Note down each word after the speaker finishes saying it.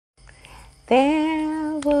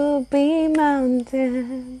There will be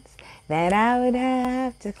mountains that I would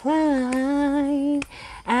have to climb,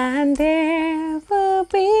 and there will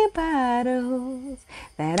be battles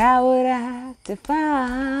that I would have to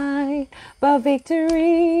fight. But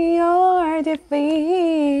victory or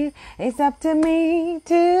defeat, it's up to me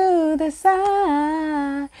to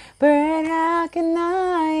decide. But how can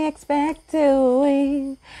I expect to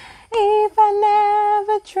win if I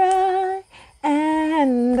never try?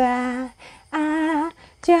 And I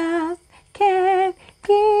just can't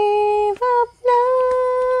give up now.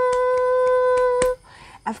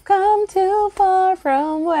 I've come too far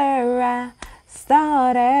from where I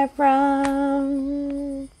started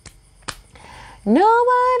from.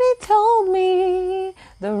 Nobody told me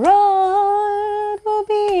the road would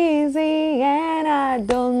be easy, and I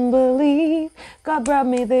don't believe God brought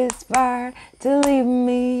me this far to leave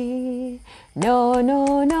me. No,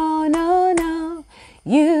 no, no, no, no.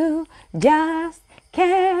 You just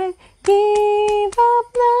can't give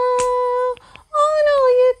up now. Oh no,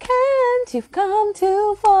 you can't. You've come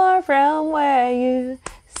too far from where you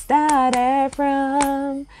started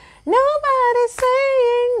from. Nobody's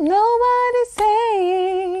saying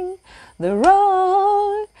the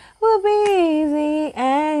road will be easy,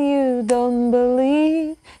 and you don't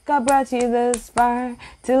believe God brought you this far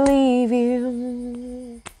to leave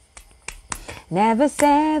you. Never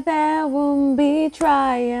said there wouldn't be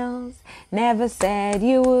trials. Never said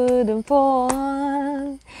you wouldn't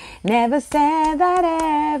fall. Never said that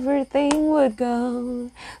everything would go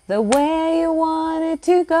the way you wanted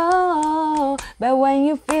to go. But when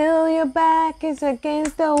you feel your back is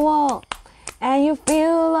against the wall and you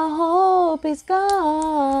feel the hope is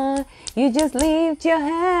gone, you just lift your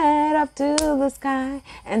head up to the sky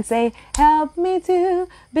and say, help me to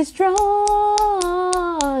be strong.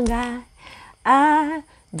 I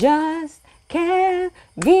just can't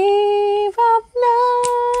give up now.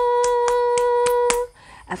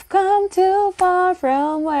 I've come too far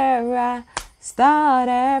from where I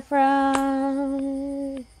started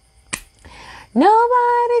from.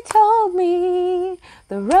 Nobody told me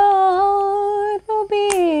the road will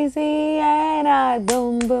be easy, and I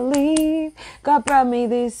don't believe God brought me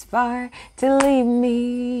this far to leave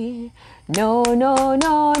me. No, no,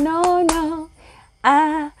 no, no, no.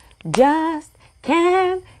 I just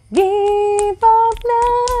can't give up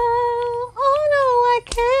now. Oh no, I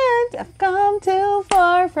can't. I've come too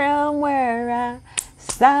far from where I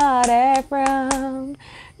started from.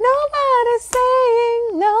 Nobody's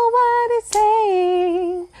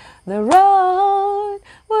saying the road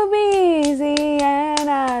will be easy, and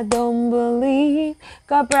I don't believe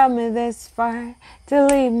God brought me this far to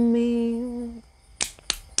leave me.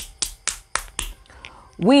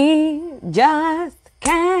 We just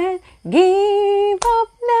can't give up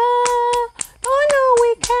now. Oh no,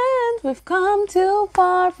 we can't. We've come too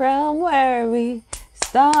far from where we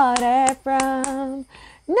started from.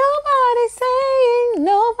 Nobody's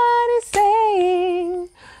saying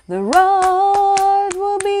the road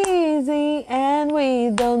will be easy, and we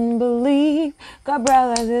don't believe God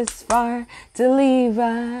brought us this far to leave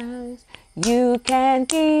us. You can't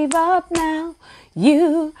give up now.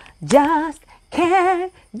 You just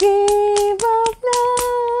can't give up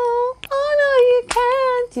now. Oh no, you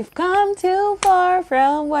can't. You've come too far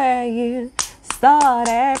from where you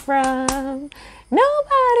started from.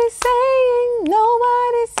 Nobody's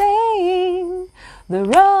saying the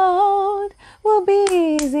road will be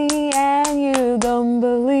easy, and you don't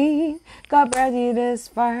believe God brought you this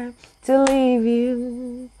far to leave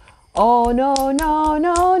you. Oh no, no,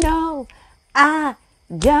 no, no. I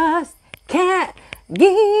just can't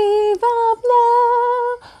give up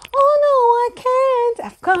now. Oh no, I can't.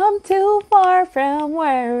 I've come too far from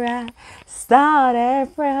where I started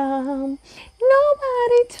from.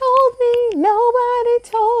 Nobody told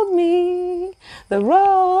me the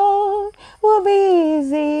road will be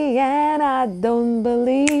easy, and I don't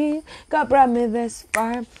believe God brought me this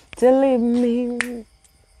far to leave me.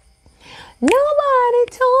 Nobody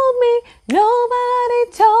told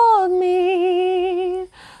me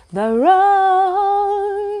the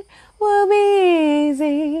road will be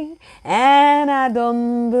easy, and I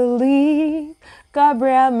don't believe God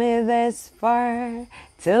brought me this far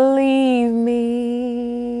to leave me.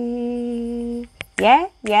 Yeah.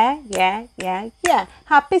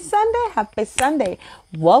 Happy Sunday.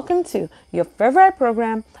 Welcome to your favorite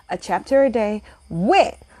program, A Chapter a Day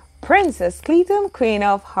with Princess Clitin, Queen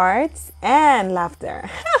of Hearts and Laughter.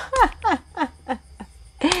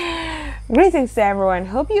 Greetings to everyone.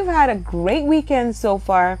 Hope you've had a great weekend so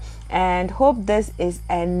far, and hope this is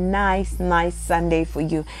a nice Sunday for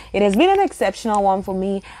you. It has been an exceptional one for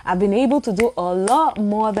me. I've been able to do a lot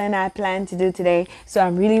more than I planned to do today, so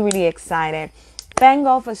I'm really excited. Thank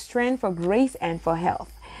God for strength, for grace, and for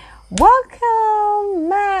health. Welcome,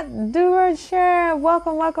 Matt Durcher.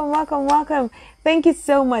 Welcome. Thank you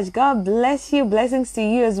so much. God bless you. Blessings to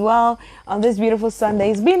you as well on this beautiful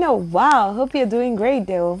Sunday. It's been a while. Hope you're doing great,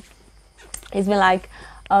 though. It's been like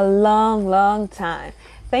a long time.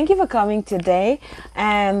 Thank you for coming today.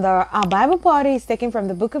 And our Bible party is taken from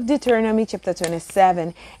the book of Deuteronomy chapter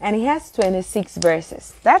 27, and it has 26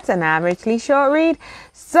 verses. That's an averagely short read.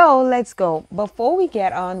 So let's go. Before we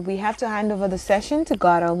get on, we have to hand over the session to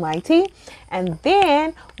God Almighty, and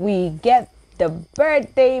then we get the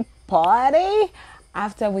birthday party,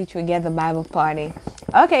 after which we get the Bible party.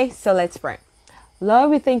 Okay, so let's pray.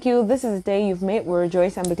 Lord, we thank you. This is the day you've made. We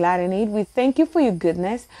rejoice and be glad in it. We thank you for your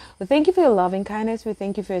goodness. We thank you for your loving kindness. We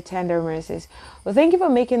thank you for your tender mercies. We thank you for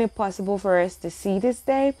making it possible for us to see this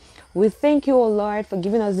day. We thank you, O Lord, for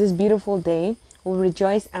giving us this beautiful day. We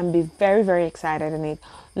rejoice and be very excited in it.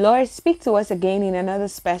 Lord, speak to us again in another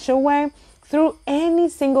special way through any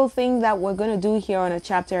single thing that we're going to do here on a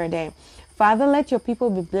chapter a day. Father, let your people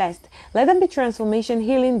be blessed. Let them be transformation,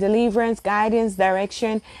 healing, deliverance, guidance,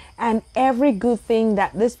 direction, and every good thing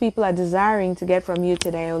that these people are desiring to get from you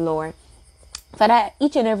today, O Lord. Father,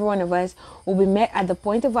 each and every one of us will be met at the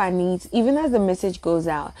point of our needs, even as the message goes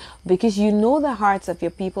out, because you know the hearts of your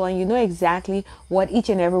people and you know exactly what each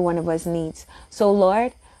and every one of us needs. So,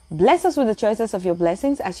 Lord, bless us with the choices of your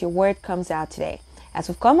blessings as your word comes out today. As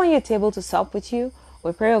we've come on your table to sup with you,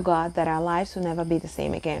 we pray, O God, that our lives will never be the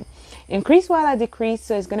same again. Increase while I decrease,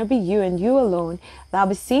 so it's going to be you and you alone that will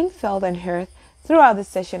be seen, felt, and heard throughout this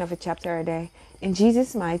session of a chapter a day. In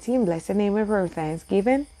Jesus' mighty and blessed name we pray with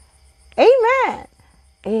thanksgiving. Amen.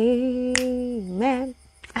 Amen.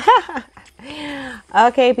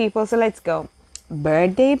 Okay, people, so let's go.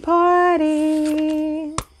 Birthday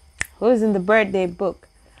party. Who's in the birthday book?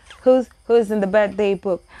 Who's in the birthday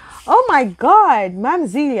book? Oh my God, Ma'am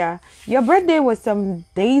Zelia, your birthday was some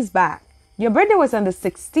days back. Your birthday was on the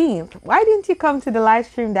 16th. Why didn't you come to the live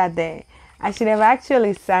stream that day? I should have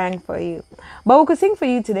actually sang for you. But we could sing for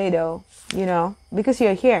you today though, you know, because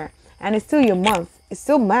you're here and it's still your month. It's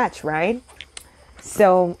still March, right?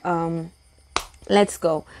 So let's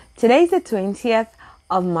go. Today's the 20th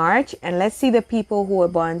of March, and let's see the people who were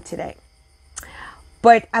born today.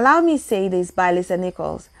 But allow me say this by Lisa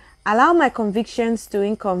Nichols. Allow my convictions to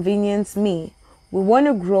inconvenience me. We want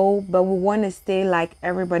to grow, but we want to stay like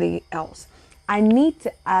everybody else. I need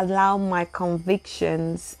to allow my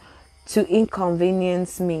convictions to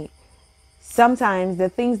inconvenience me. Sometimes the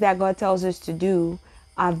things that God tells us to do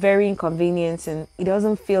are very inconvenient and it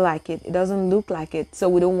doesn't feel like it. It doesn't look like it. So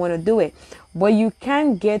we don't want to do it. But you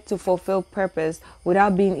can get to fulfill purpose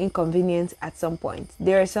without being inconvenienced at some point.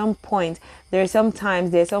 There are some points, there are some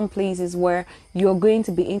times, there are some places where you're going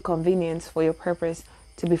to be inconvenienced for your purpose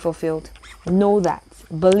to be fulfilled. Know that.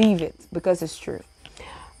 Believe it, because it's true.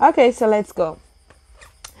 Okay, so let's go.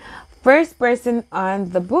 First person on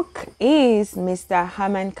the book is Mr.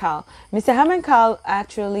 Haman Carl. Mr. Haman Carl,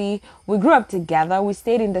 actually, we grew up together. We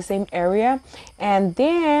stayed in the same area. And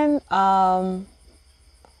then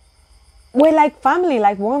we're like family,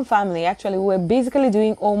 like one family. Actually, we're basically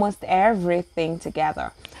doing almost everything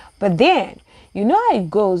together. But then, you know how it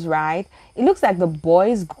goes, right? It looks like the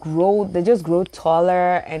boys grow, they just grow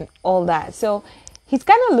taller and all that. So he's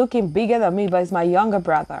kind of looking bigger than me, but he's my younger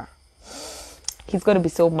brother. He's going to be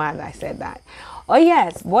so mad I said that. Oh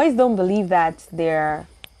yes, boys don't believe that they're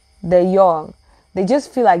young. They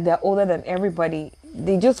just feel like they're older than everybody.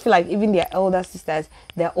 They just feel like even their elder sisters,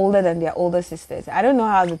 they're older than their older sisters. I don't know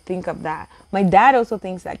how to think of that. My dad also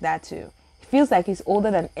thinks like that too. He feels like he's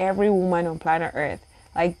older than every woman on planet Earth.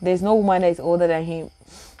 Like there's no woman that is older than him.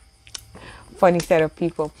 Funny set of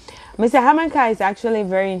people. Mr. Hamanka is actually a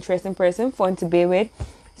very interesting person, fun to be with.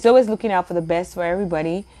 He's always looking out for the best for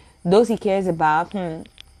everybody. Those he cares about.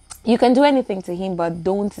 You can do anything to him, but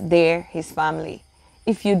don't dare his family.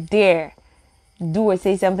 If you dare do or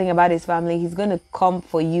say something about his family, he's going to come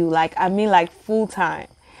for you. Like full time.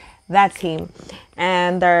 That's him.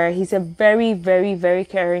 And he's a very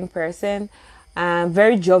caring person.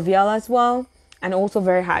 Very jovial as well. And also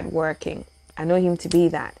very hardworking. I know him to be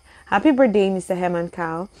that. Happy birthday, Mr. Herman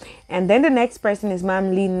Cow. And then the next person is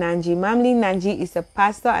Mam Lynn Nanji. Mam Lynn Nanji is a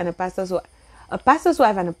pastor and a pastor's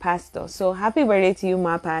wife and a pastor. So happy birthday to you,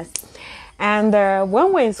 Ma Past. And when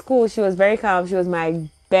we were in school, she was very calm. She was my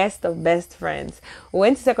best of best friends. We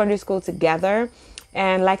went to secondary school together.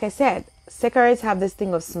 And like I said, secretaries have this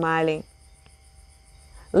thing of smiling.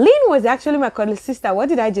 Lynn was actually my college sister. What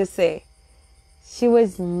did I just say? She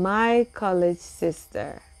was my college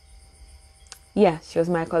sister. Yeah, she was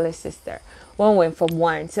my college sister. One went from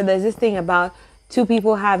one. So there's this thing about two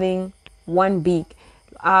people having one beak.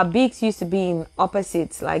 Our beaks used to be in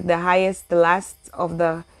opposites, like the last of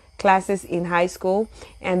the classes in high school,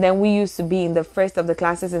 and then we used to be in the first of the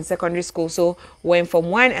classes in secondary school. So went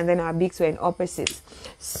from one, and then our beaks were in opposites.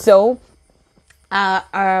 So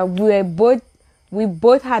we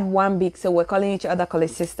both had one beak, so we're calling each other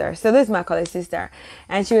college sister. So this is my college sister,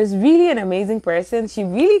 and she was really an amazing person. She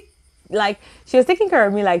really, like, she was taking care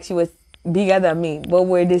of me like she was bigger than me, but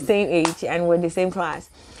we're the same age and we're the same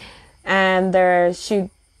class. And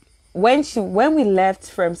when we left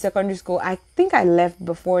from secondary school, I think I left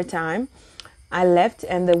before time. I left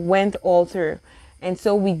and they went all through, and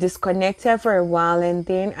so we disconnected for a while, and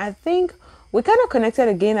then I think we kind of connected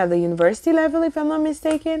again at the university level, if I'm not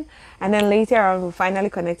mistaken. And then later on, we finally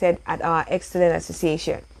connected at our ex-student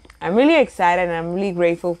association. I'm really excited and I'm really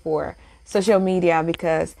grateful for social media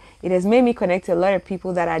because it has made me connect to a lot of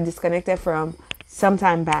people that I disconnected from some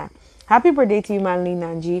time back. Happy birthday to you, Manly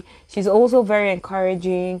Nanji. She's also very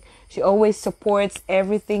encouraging. She always supports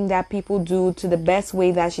everything that people do to the best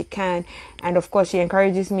way that she can. And of course, she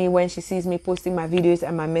encourages me when she sees me posting my videos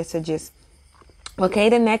and my messages. Okay,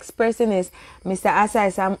 the next person is Mr.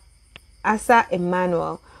 Asa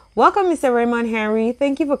Emmanuel. Welcome, Mr. Raymond Henry.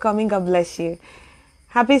 Thank you for coming. God bless you.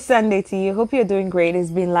 Happy Sunday to you. Hope you're doing great.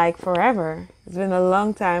 It's been like forever. It's been a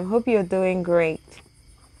long time. Hope you're doing great.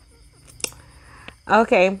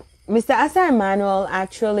 Okay, Mr. Asa Emmanuel,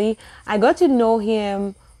 actually, I got to know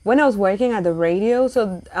him when I was working at the radio.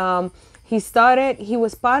 So he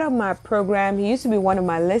was part of my program. He used to be one of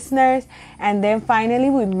my listeners. And then finally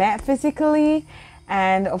we met physically.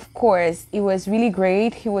 And of course, it was really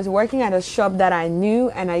great. He was working at a shop that I knew,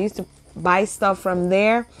 and I used to buy stuff from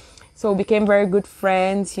there. So we became very good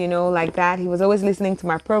friends, you know, like that. He was always listening to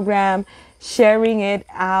my program, sharing it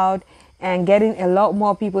out, and getting a lot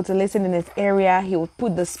more people to listen in his area. He would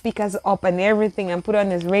put the speakers up and everything and put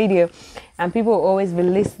on his radio, and people would always be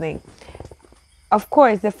listening. Of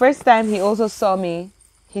course, the first time he also saw me,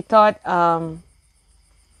 he thought,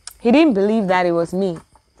 he didn't believe that it was me.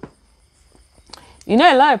 You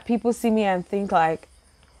know, a lot of people see me and think like,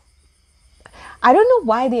 I don't know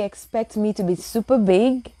why they expect me to be super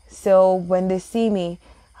big. So when they see me,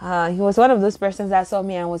 he was one of those persons that saw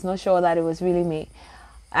me and was not sure that it was really me.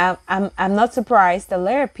 I'm not surprised. A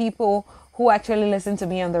lot of people who actually listened to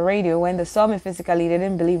me on the radio, when they saw me physically, they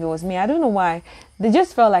didn't believe it was me. I don't know why. They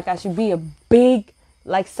just felt like I should be a big,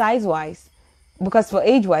 like size-wise, because for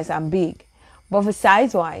age-wise, I'm big. But for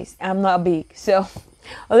size-wise, I'm not big. So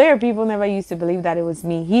a lot of people never used to believe that it was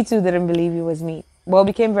me. He too didn't believe it was me. But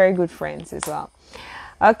we became very good friends as well.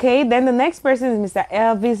 Okay, then the next person is Mr.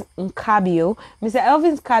 Elvis Nkabio. Mr.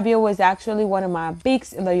 Elvis Nkabio was actually one of my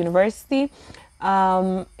bigs in the university.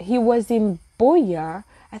 He was in Boya.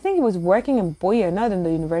 I think he was working in Boya, not in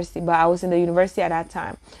the university, but I was in the university at that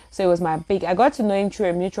time. So it was my big. I got to know him through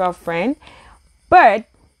a mutual friend. But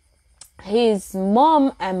his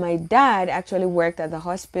mom and my dad actually worked at the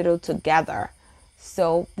hospital together.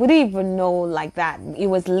 So we didn't even know like that. It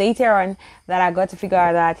was later on that I got to figure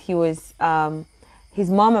out that he was, his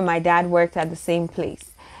mom and my dad worked at the same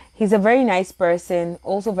place. He's a very nice person,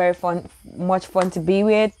 also very much fun to be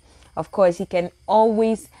with. Of course, he can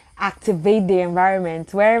always activate the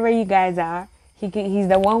environment wherever you guys are. He's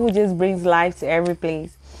the one who just brings life to every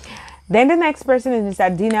place. Then the next person is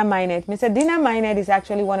Mr. Dina Minet. Mr. Dina Minet is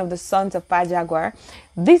actually one of the sons of Pa Jaguar.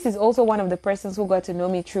 This is also one of the persons who got to know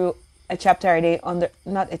me through a chapter a day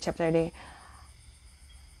not a chapter a day,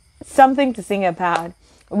 something to sing about,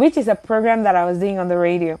 which is a program that I was doing on the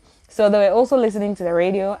radio. So they were also listening to the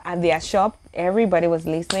radio at their shop. Everybody was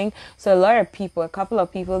listening. So a lot of people, a couple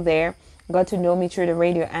of people there got to know me through the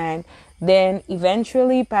radio. And then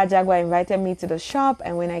eventually Pa Jaguar invited me to the shop.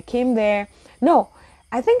 And when I came there,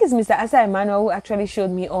 I think it's Mr. Asa Emmanuel who actually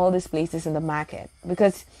showed me all these places in the market,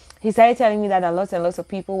 because he started telling me that lots and lots of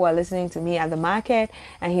people were listening to me at the market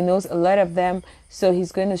and he knows a lot of them. So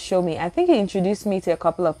he's going to show me. I think he introduced me to a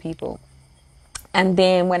couple of people. And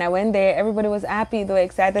then when I went there, everybody was happy. They were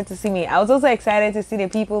excited to see me. I was also excited to see the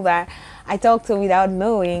people that I talked to without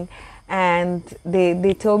knowing. And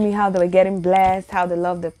they told me how they were getting blessed, how they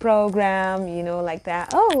loved the program, you know, like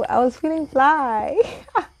that. Oh, I was feeling fly.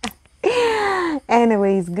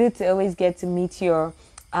 Anyway, it's good to always get to meet your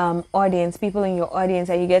audience, people in your audience,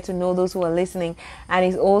 and you get to know those who are listening. And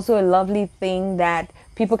it's also a lovely thing that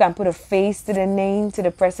people can put a face to the name, to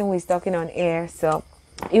the person who is talking on air. So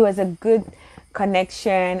it was a good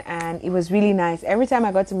connection, and it was really nice. Every time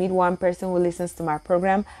I got to meet one person who listens to my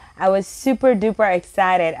program, I was super duper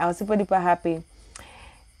excited. I was super duper happy.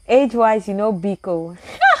 Age-wise, you know, Biko.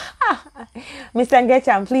 Mr.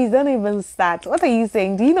 Ngecham, please don't even start. What are you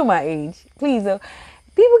saying? Do you know my age? Please.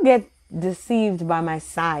 People get deceived by my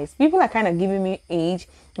size. People are kind of giving me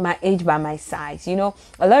my age by my size. You know,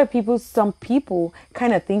 a lot of people, some people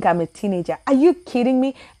kind of think I'm a teenager. Are you kidding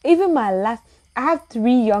me? Even I have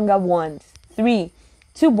 3 younger ones. 3.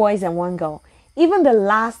 2 boys and 1 girl. Even the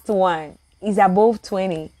last one is above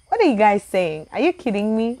 20. What are you guys saying? Are you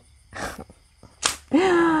kidding me?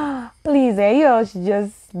 Please, you all should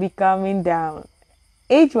just be calming down.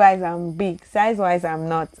 Age-wise, I'm big. Size-wise, I'm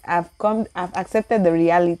not. I've accepted the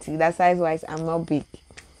reality that size-wise, I'm not big.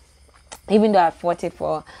 Even though I've fought it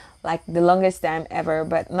for like the longest time ever,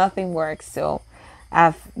 but nothing works. So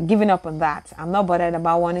I've given up on that. I'm not bothered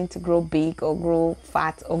about wanting to grow big or grow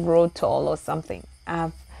fat or grow tall or something.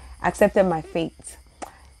 I've accepted my fate.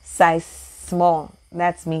 Size small.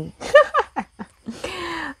 That's me.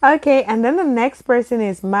 Okay, and then the next person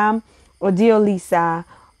is Ma'am Odiolisa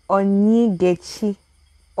Onyegechi.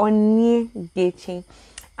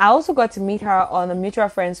 I also got to meet her on a mutual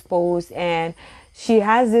friends post, and she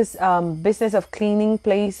has this business of cleaning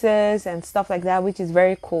places and stuff like that, which is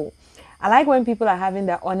very cool. I like when people are having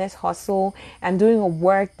their honest hustle and doing a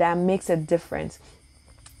work that makes a difference.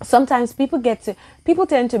 Sometimes people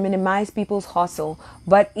tend to minimize people's hustle,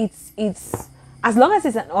 but it's as long as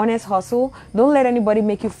it's an honest hustle, don't let anybody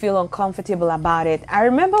make you feel uncomfortable about it. I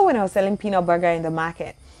remember when I was selling peanut butter in the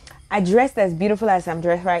market, I dressed as beautiful as I'm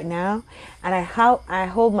dressed right now, and I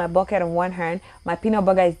hold my bucket in one hand, my peanut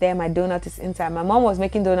butter is there, my donut is inside. My mom was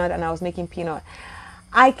making donut and I was making peanut.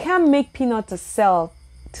 I can't make peanut to sell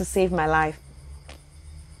to save my life.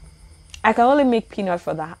 I can only make donut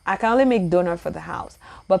for the house.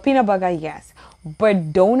 But peanut butter, yes.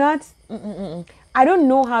 But donuts, I don't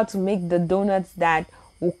know how to make the donuts that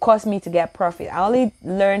will cause me to get profit. I only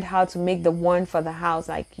learned how to make the one for the house.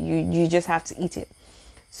 Like you just have to eat it.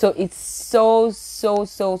 So it's so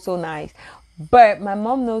nice. But my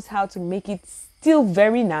mom knows how to make it still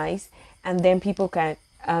very nice, and then people can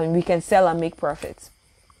we can sell and make profits.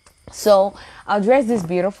 So I'll dress this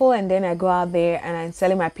beautiful, and then I go out there and I'm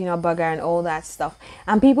selling my peanut butter and all that stuff.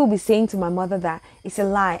 And people be saying to my mother that it's a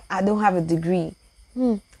lie. I don't have a degree.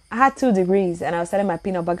 I had 2 degrees and I was selling my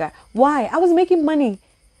peanut butter. Why? I was making money.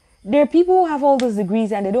 There are people who have all those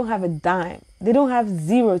degrees and they don't have a dime. They don't have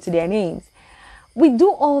 0 to their names. We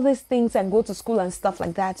do all these things and go to school and stuff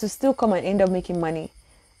like that to still come and end up making money.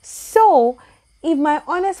 So if my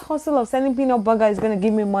honest hustle of selling peanut butter is going to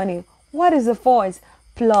give me money, what is the force?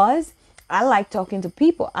 Plus, I like talking to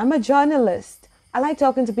people. I'm a journalist. I like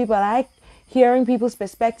talking to people. I like hearing people's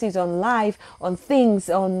perspectives on life, on things,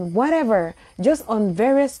 on whatever, just on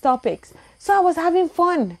various topics. So I was having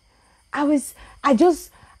fun. I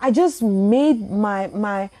just made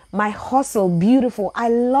my hustle beautiful. I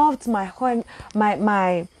loved my hustle.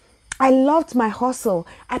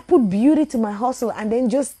 I put beauty to my hustle and then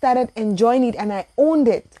just started enjoying it, and I owned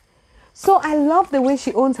it. So I love the way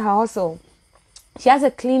she owns her hustle. She has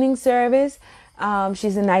a cleaning service.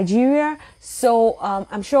 She's in Nigeria. So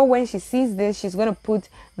I'm sure when she sees this, she's going to put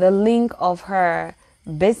the link of her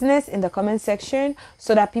business in the comment section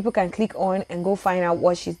so that people can click on and go find out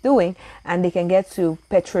what she's doing, and they can get to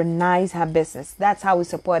patronize her business. That's how we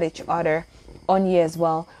support each other on here as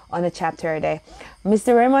well, on a chapter a day.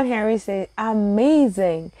 Mr. Raymond Henry said,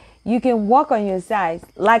 amazing. You can walk on your size.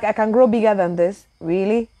 Like, I can grow bigger than this.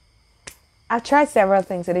 Really? I've tried several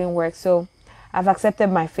things. It didn't work. So I've accepted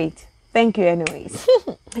my fate. Thank you anyways.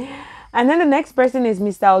 And then the next person is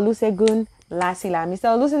Mr. Olusegun Lasila. Mr.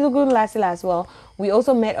 Olusegun Lasila as well. We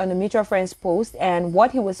also met on the mutual friends post, and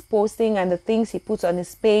what he was posting and the things he puts on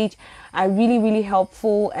his page are really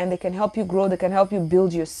helpful, and they can help you grow. They can help you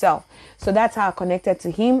build yourself. So that's how I connected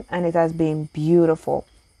to him, and it has been beautiful.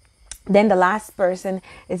 Then the last person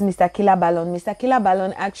is Mr. Killer Ballon. Mr. Killer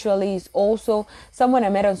Ballon actually is also someone I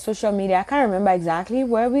met on social media. I can't remember exactly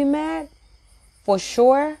where we met for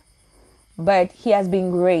sure, but he has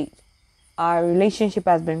been great. Our relationship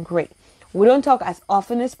has been great. We don't talk as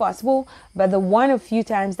often as possible, but the one or few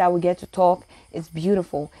times that we get to talk is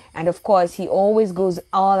beautiful. And of course, he always goes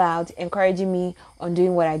all out, encouraging me on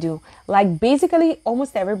doing what I do. Like basically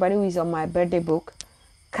almost everybody who is on my birthday book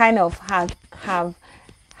kind of have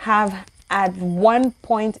at one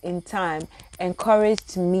point in time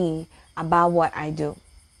encouraged me about what I do.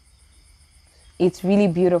 It's really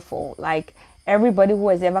beautiful. Like everybody who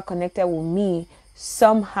has ever connected with me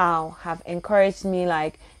somehow have encouraged me,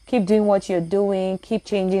 like, Keep doing what you're doing. Keep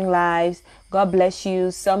changing lives. God bless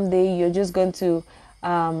you. Someday you're just going to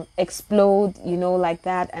explode, you know, like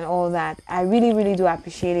that and all that. I really, really do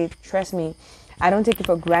appreciate it. Trust me. I don't take it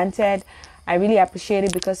for granted. I really appreciate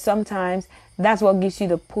it because sometimes that's what gives you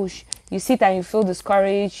the push. You sit and you feel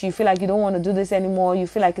discouraged. You feel like you don't want to do this anymore. You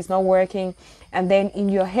feel like it's not working. And then in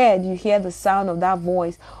your head, you hear the sound of that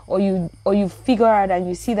voice, or you figure out and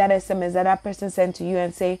you see that SMS that person sent to you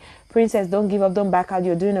and say, Princess, don't give up, don't back out.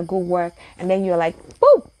 You're doing a good work. And then you're like,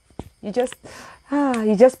 boop, you just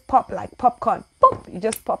pop like popcorn. Boop, you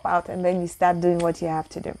just pop out and then you start doing what you have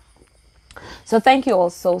to do. So thank you all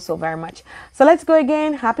so very much. So let's go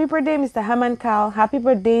again. Happy birthday, Mr. Herman Kyle. Happy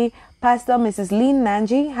birthday, Pastor Mrs. Lynn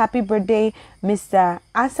Nanji. Happy birthday, Mr.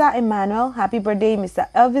 Asa Emmanuel. Happy birthday, Mr.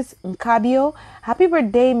 Elvis Nkabio. Happy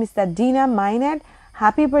birthday, Mr. Dina Minard.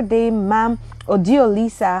 Happy birthday, Ma'am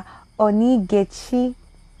Odiolisa Onigechi.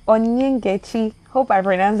 Hope I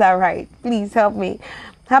pronounced that right. Please help me.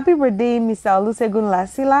 Happy birthday, Mr. Olusegun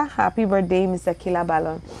Lasila. Happy birthday, Mr. Kila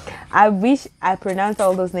Balon. I wish I pronounced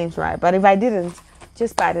all those names right, but if I didn't,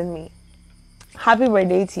 just pardon me. Happy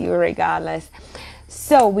birthday to you regardless.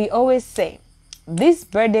 So we always say, this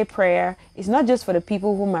birthday prayer is not just for the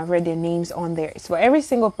people whom I've read their names on there. It's for every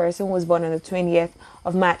single person who was born on the 20th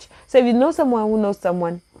of March. So if you know someone who knows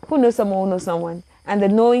someone, who knows someone who knows someone, and the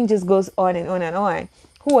knowing just goes on and on and on,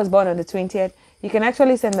 who was born on the 20th, you can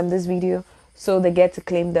actually send them this video so they get to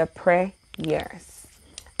claim their prayers.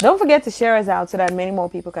 Don't forget to share us out so that many more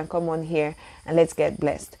people can come on here and let's get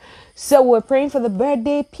blessed. So we're praying for the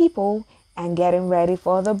birthday people and getting ready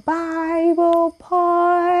for the Bible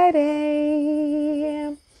party.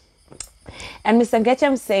 And Mr.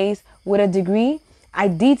 Getcham says, with a degree, I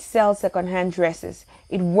did sell secondhand dresses.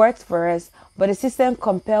 It worked for us, but the system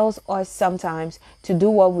compels us sometimes to do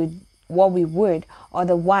what we would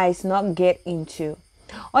otherwise not get into.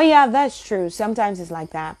 Oh yeah, that's true. Sometimes it's like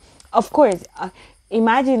that. Of course,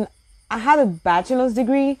 imagine I had a bachelor's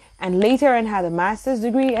degree and later on had a master's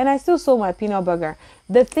degree and I still sold my peanut burger.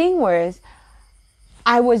 The thing was,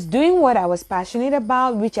 I was doing what I was passionate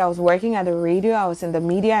about, which I was working at the radio, I was in the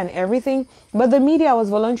media and everything. But the media was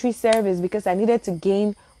voluntary service because I needed to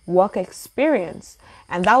gain work experience.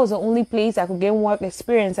 And that was the only place I could gain work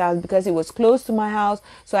experience out because it was close to my house.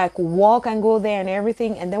 So I could walk and go there and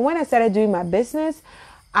everything. And then when I started doing my business,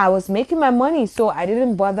 I was making my money. So I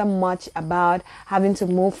didn't bother much about having to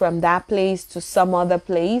move from that place to some other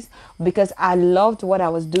place because I loved what I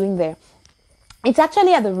was doing there. It's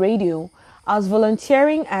actually at the radio. I was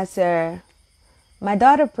volunteering as my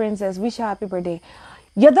daughter Princess. Wish her happy birthday.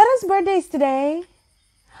 Your daughter's birthday is today.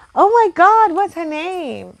 Oh my God, what's her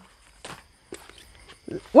name?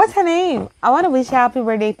 What's her name? I want to wish her happy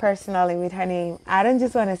birthday personally with her name. I don't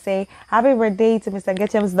just want to say happy birthday to Mr.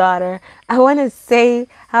 Getcham's daughter. I want to say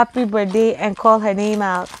happy birthday and call her name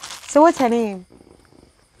out. So what's her name?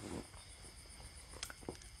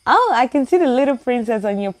 Oh, I can see the little princess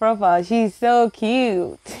on your profile. She's so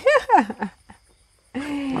cute.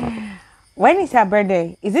 When is her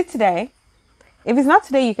birthday? Is it today? If it's not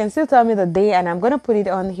today, you can still tell me the day and I'm going to put it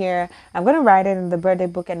on here. I'm going to write it in the birthday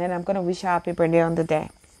book and then I'm going to wish her happy birthday on the day.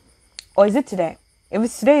 Or is it today? If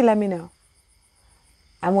it's today, let me know.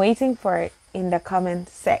 I'm waiting for it in the comment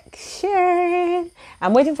section.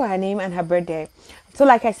 I'm waiting for her name and her birthday. So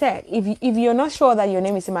like I said, if you're not sure that your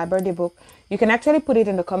name is in my birthday book, you can actually put it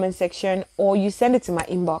in the comment section or you send it to my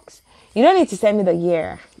inbox. You don't need to send me the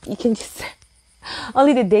year. You can just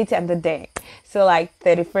only the date and the day. So like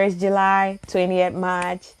 31st July, 20th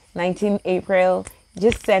March, 19th April.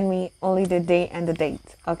 Just send me only the day and the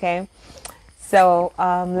date. Okay. So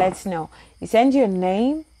let's know. You send your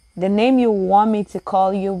name, the name you want me to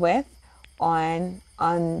call you with on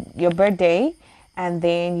your birthday. And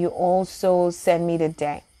then you also send me the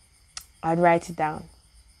day. I'd write it down.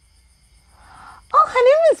 Oh, her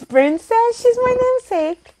name is Princess. She's my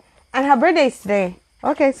namesake. And her birthday is today.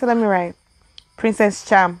 Okay, so let me write. Princess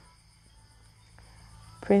Cham.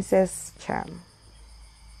 Princess Cham.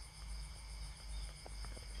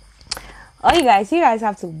 Oh, you guys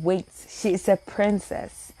have to wait. She's a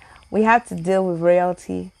princess. We have to deal with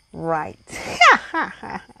royalty right.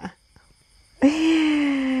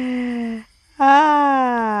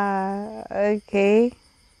 Okay.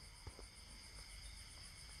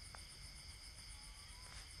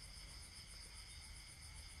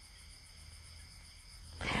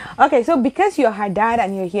 Okay, so because you're her dad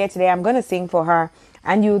and you're here today, I'm going to sing for her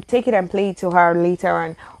and you take it and play it to her later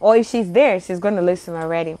on. Or if she's there, she's going to listen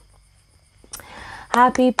already.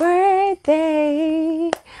 Happy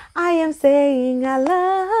birthday. I am saying I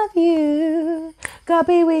love you. God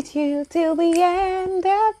be with you till the end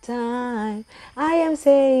of time. I am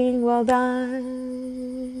saying well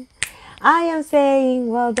done. I am saying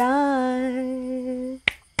well done.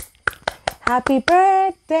 Happy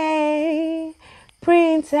birthday,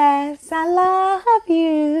 princess, I love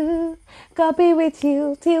you. God be with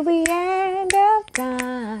you till the end of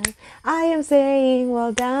time. I am saying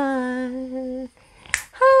well done.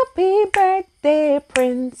 Happy birthday,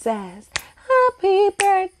 princess. Happy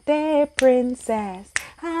birthday, princess.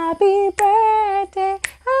 Happy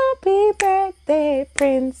birthday,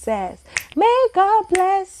 princess. May God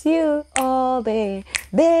bless you all the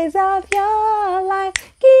days of your life.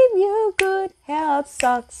 Give you good health,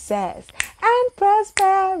 success, and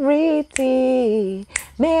prosperity.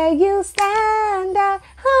 May you stand out.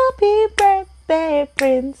 Happy birthday,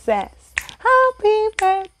 princess. Happy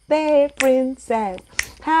birthday, princess.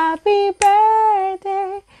 Happy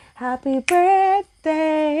birthday. Happy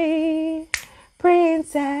birthday,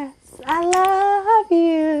 princess. I love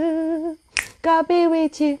you. God be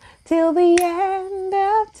with you till the end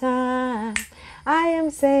of time. I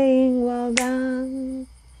am saying well done.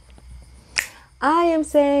 I am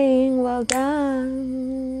saying well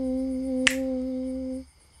done.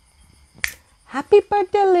 Happy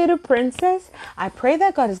birthday, little princess. I pray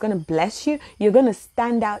that God is going to bless you. You're going to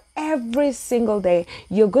stand out every single day.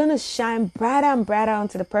 You're going to shine brighter and brighter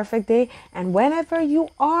onto the perfect day. And whenever you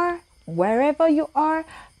are, wherever you are,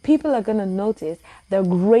 people are going to notice the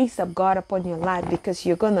grace of God upon your life, because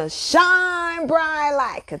you're going to shine bright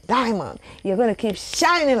like a diamond. You're going to keep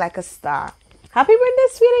shining like a star. Happy birthday,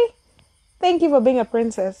 sweetie. Thank you for being a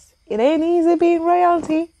princess. It ain't easy being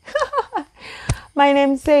royalty. My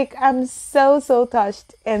namesake, I'm so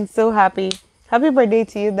touched and so happy. Happy birthday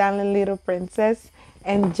to you, darling little princess.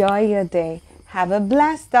 Enjoy your day. Have a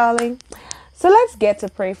blast, darling. So let's get to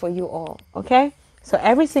pray for you all, okay? So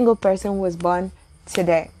every single person who was born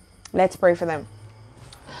today, let's pray for them.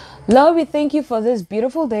 Lord, we thank you for this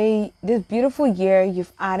beautiful day, this beautiful year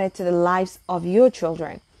you've added to the lives of your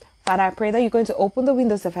children. Father, I pray that you're going to open the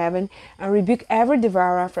windows of heaven and rebuke every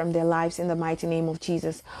devourer from their lives in the mighty name of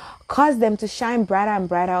Jesus. Cause them to shine brighter and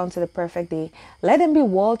brighter unto the perfect day. Let them be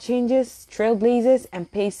world changers, trailblazers,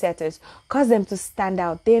 and pace setters. Cause them to stand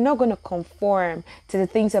out. They're not going to conform to the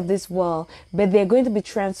things of this world, but they're going to be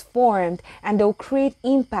transformed and they'll create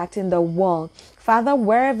impact in the world. Father,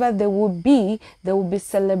 wherever they will be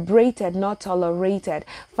celebrated, not tolerated.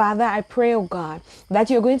 Father, I pray, oh God, that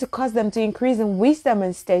you're going to cause them to increase in wisdom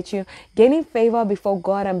and stature, gaining favor before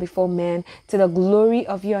God and before man, to the glory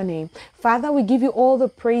of your name. Father, we give you all the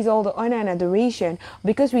praise, all the honor and adoration,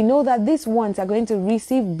 because we know that these ones are going to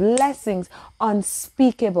receive blessings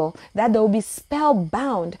unspeakable, that they will be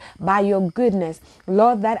spellbound by your goodness.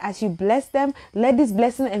 Lord, that as you bless them, let this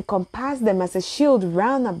blessing encompass them as a shield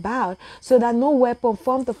round about, so that no weapon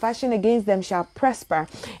formed to fashion against them shall prosper.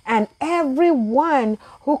 And everyone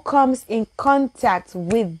who comes in contact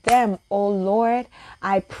with them, oh Lord,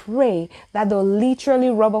 I pray that they'll literally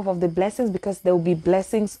rub off of the blessings, because there will be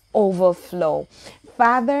blessings overflow.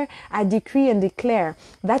 Father, I decree and declare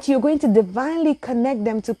that you're going to divinely connect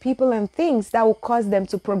them to people and things that will cause them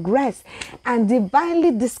to progress, and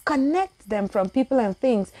divinely disconnect them from people and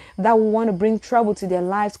things that will want to bring trouble to their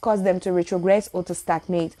lives, cause them to retrogress or to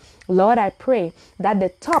stagnate. Lord, I pray that the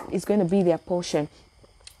top is going to be their portion.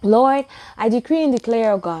 Lord, I decree and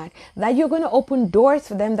declare, oh God, that you're going to open doors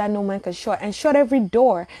for them that no man can shut, and shut every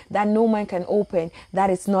door that no man can open that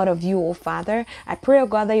is not of you, oh Father. I pray, oh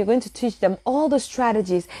God, that you're going to teach them all the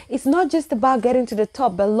strategies. It's not just about getting to the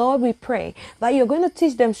top, but Lord, we pray that you're going to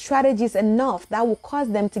teach them strategies enough that will cause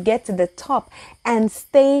them to get to the top and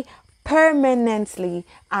stay permanently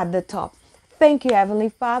at the top. Thank you, Heavenly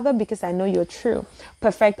Father, because I know you're true.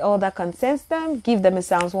 Perfect all that concerns them. Give them a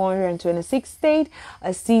Psalms 126 state,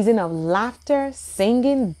 a season of laughter,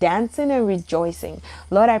 singing, dancing, and rejoicing.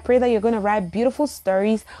 Lord, I pray that you're going to write beautiful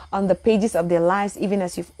stories on the pages of their lives, even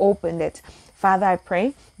as you've opened it. Father, I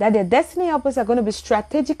pray that their destiny helpers are going to be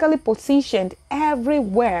strategically positioned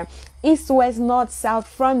everywhere, east, west, north, south,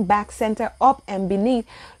 front, back, center, up, and beneath.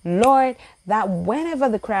 Lord, that whenever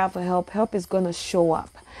they cry out for help, help is going to show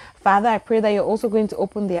up. Father, I pray that you're also going to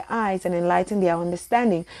open their eyes and enlighten their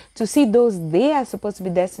understanding to see those they are supposed to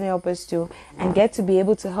be destiny helpers to, and get to be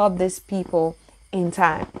able to help these people in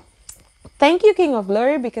time. Thank you, King of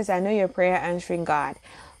Glory, because I know you're prayer answering God.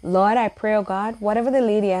 Lord, I pray, oh God, whatever they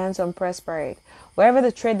lay their hands on, prosper it. Wherever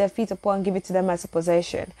they tread their feet upon, give it to them as a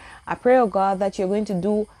possession. I pray, oh God, that you're going to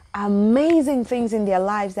do amazing things in their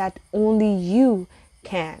lives that only you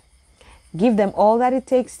can. Give them all that it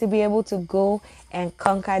takes to be able to go and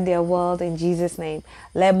conquer their world in Jesus' name.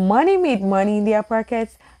 Let money meet money in their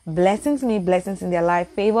pockets. Blessings meet blessings in their life.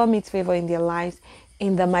 Favor meets favor in their lives.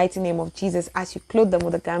 In the mighty name of Jesus, as you clothe them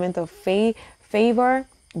with a garment of favor,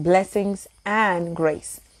 blessings, and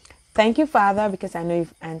grace. Thank you, Father, because I know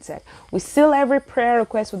you've answered. We seal every prayer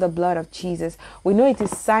request with the blood of Jesus. We know it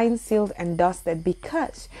is signed, sealed, and dusted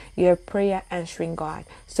because you're a prayer answering God.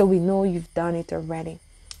 So we know you've done it already.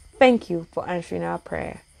 Thank you for answering our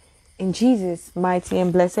prayer. In Jesus' mighty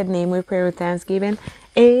and blessed name we pray with thanksgiving.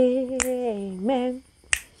 Amen.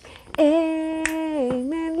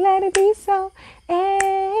 Amen. Let it be so.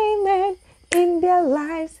 Amen. In their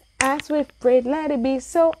lives. As we've prayed, let it be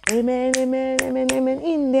so. Amen, amen, amen, amen.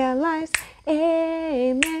 In their lives.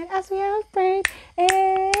 Amen. As we have prayed.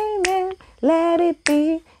 Amen. Let it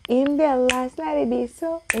be in their lives. Let it be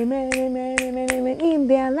so. Amen, amen, amen, amen. In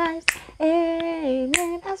their lives.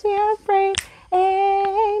 Amen. As we have prayed.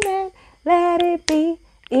 Amen. Let it be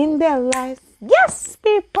in their lives. Yes,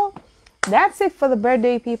 people. That's it for the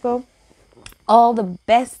birthday people. All the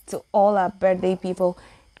best to all our birthday people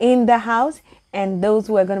in the house and those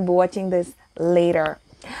who are going to be watching this later.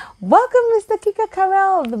 Welcome, Mr. Kika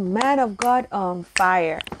Carell, the man of God on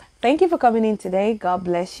fire. Thank you for coming in today. God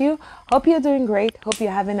bless you. Hope you're doing great. Hope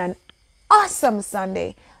you're having an awesome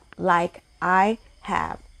Sunday like I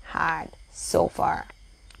have had so far.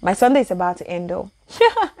 My Sunday is about to end though.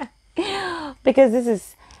 Because this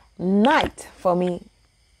is night for me.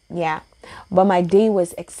 Yeah. But my day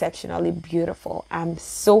was exceptionally beautiful. I'm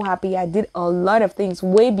so happy. I did a lot of things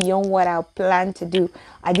way beyond what I planned to do.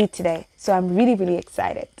 I did today. So I'm really, really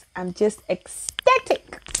excited. I'm just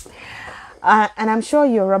ecstatic. And I'm sure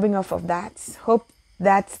you're rubbing off of that. Hope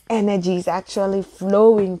that energy is actually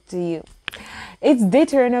flowing to you. It's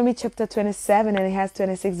Deuteronomy chapter 27 and it has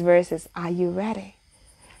 26 verses. Are you ready?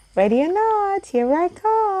 Ready or not? Here I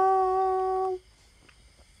come.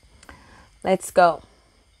 Let's go.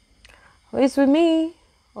 Who is with me?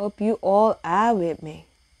 Hope you all are with me.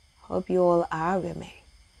 Hope you all are with me.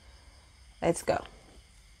 Let's go.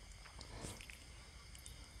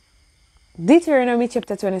 Deuteronomy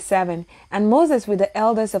chapter 27. And Moses with the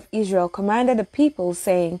elders of Israel commanded the people,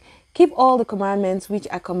 saying, Keep all the commandments which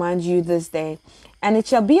I command you this day. And it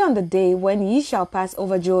shall be on the day when ye shall pass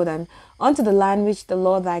over Jordan unto the land which the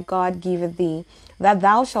Lord thy God giveth thee, that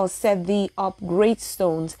thou shalt set thee up great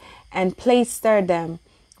stones, and plaister them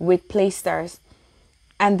with plaisters.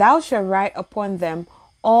 And thou shalt write upon them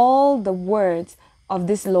all the words of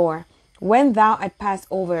this law, when thou art passed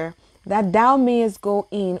over, that thou mayest go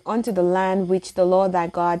in unto the land which the Lord thy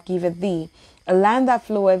God giveth thee, a land that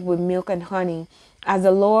floweth with milk and honey, as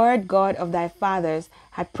the Lord God of thy fathers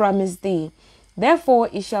had promised thee. Therefore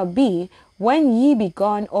it shall be, when ye be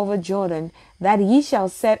gone over Jordan, that ye shall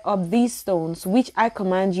set up these stones, which I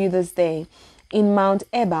command you this day, in Mount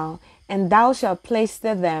Ebal, and thou shalt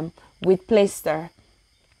plaister them with plaister.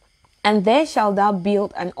 And there shalt thou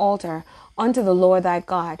build an altar unto the Lord thy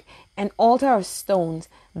God, an altar of stones.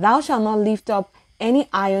 Thou shalt not lift up any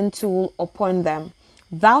iron tool upon them.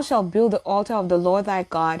 Thou shalt build the altar of the Lord thy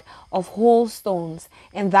God of whole stones,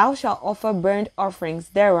 and thou shalt offer burnt offerings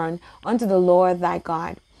thereon unto the Lord thy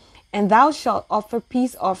God. And thou shalt offer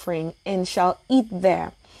peace offering, and shalt eat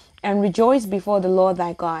there, and rejoice before the Lord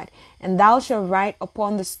thy God. And thou shalt write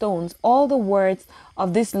upon the stones all the words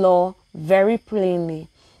of this law very plainly.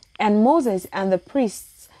 And Moses and the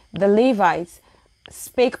priests, the Levites,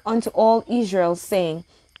 spake unto all Israel, saying,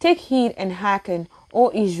 Take heed and hearken,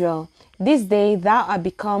 O Israel, this day thou art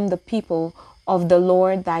become the people of the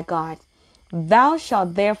Lord thy God. Thou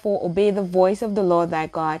shalt therefore obey the voice of the Lord thy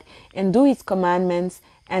God, and do his commandments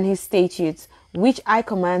and his statutes, which I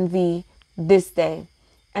command thee this day.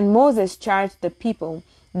 And Moses charged the people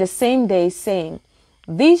the same day, saying,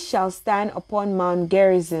 These shall stand upon Mount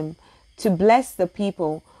Gerizim to bless the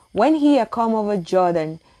people, when he are come over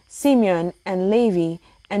Jordan, Simeon and Levi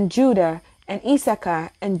and Judah and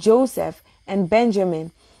Issachar and Joseph and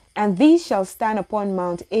Benjamin. And these shall stand upon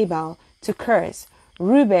Mount Ebal to curse,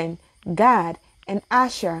 Reuben, Gad, and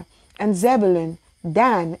Asher, and Zebulun,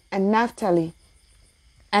 Dan, and Naphtali.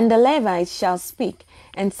 And the Levites shall speak,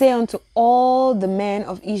 and say unto all the men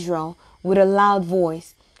of Israel with a loud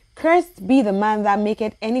voice, Cursed be the man that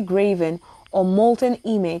maketh any graven or molten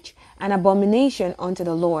image, an abomination unto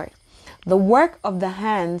the Lord, the work of the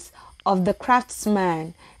hands of the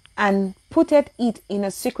craftsman, and putteth it in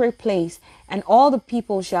a secret place. And all the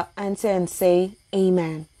people shall answer and say,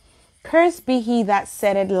 Amen. Cursed be he that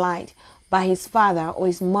setteth light by his father or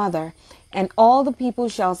his mother. And all the people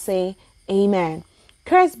shall say, Amen.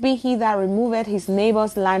 Cursed be he that removeth his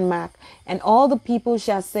neighbor's landmark. And all the people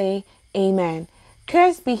shall say, Amen.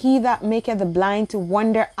 Cursed be he that maketh the blind to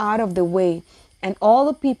wander out of the way. And all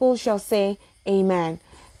the people shall say, Amen.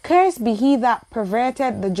 Cursed be he that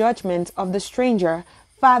perverted the judgment of the stranger,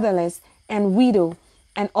 fatherless, and widow.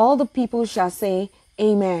 And all the people shall say,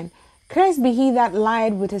 Amen. Cursed be he that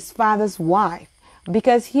lied with his father's wife,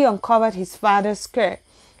 because he uncovered his father's skirt.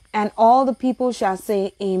 And all the people shall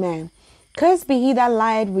say, Amen. Cursed be he that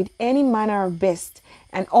lied with any manner of beast.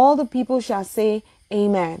 And all the people shall say,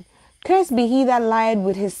 Amen. Cursed be he that lied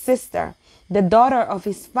with his sister, the daughter of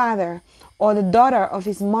his father, or the daughter of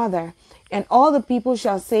his mother. And all the people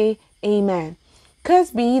shall say, Amen.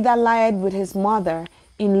 Cursed be he that lied with his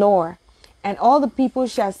mother-in-law. And all the people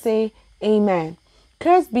shall say, Amen.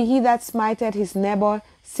 Cursed be he that smiteth his neighbor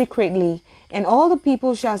secretly. And all the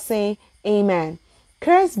people shall say, Amen.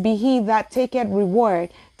 Cursed be he that taketh reward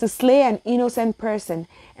to slay an innocent person.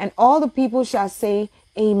 And all the people shall say,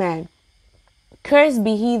 Amen. Cursed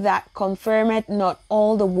be he that confirmeth not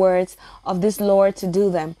all the words of this Lord to do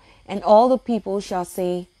them. And all the people shall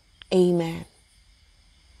say, Amen.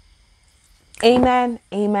 Amen,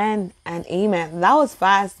 amen, and amen. That was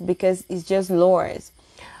fast because it's just Lord's.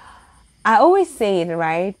 I always say it,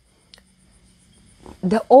 right?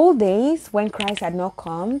 The old days when Christ had not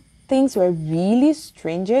come, things were really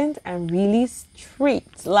stringent and really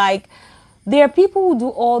strict. Like, there are people who do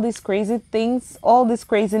all these crazy things, all this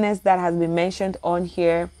craziness that has been mentioned on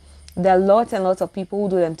here. There are lots and lots of people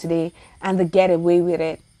who do them today and they get away with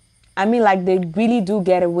it. I mean, like, they really do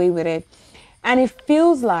get away with it. And it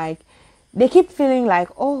feels like they keep feeling like,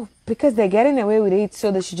 oh, because they're getting away with it,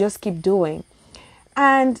 so they should just keep doing.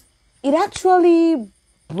 And it actually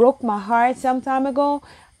broke my heart some time ago.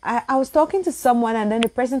 I was talking to someone and then the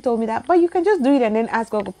person told me that, but you can just do it and then ask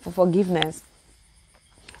God for forgiveness.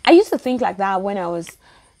 I used to think like that when I was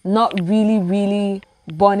not really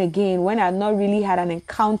born again, when I had not really had an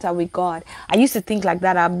encounter with God. I used to think like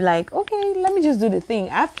that. I'd be like, okay, let me just do the thing.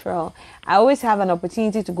 After all, I always have an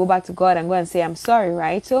opportunity to go back to God and go and say, I'm sorry,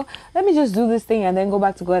 right? So let me just do this thing and then go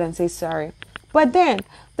back to God and say sorry. But then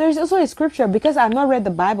there's also a scripture, because I've not read the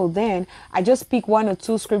Bible then, I just pick one or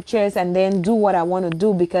two scriptures and then do what I want to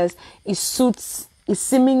do because it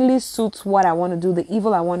seemingly suits what I want to do, the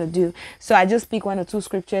evil I want to do. So I just pick one or two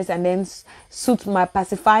scriptures and then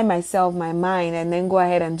pacify myself, my mind, and then go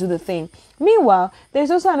ahead and do the thing. Meanwhile, there's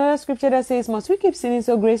also another scripture that says, must we keep sinning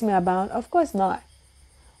so grace may abound? Of course not.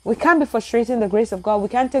 We can't be frustrating the grace of God. We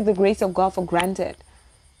can't take the grace of God for granted.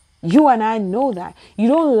 You and I know that.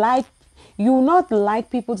 You not like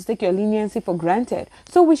people to take your leniency for granted.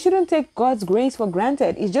 So we shouldn't take God's grace for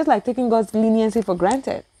granted. It's just like taking God's leniency for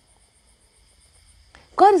granted.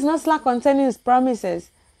 God is not slack concerning his promises,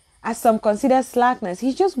 as some consider slackness.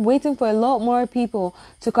 He's just waiting for a lot more people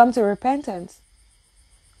to come to repentance.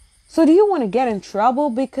 So do you want to get in trouble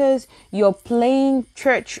because you're playing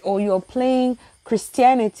church or you're playing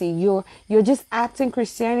Christianity? You're just acting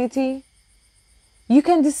Christianity? You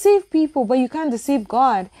can deceive people, but you can't deceive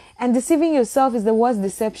God. And deceiving yourself is the worst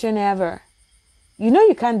deception ever. You know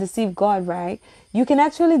you can't deceive God, right? You can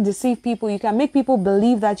actually deceive people. You can make people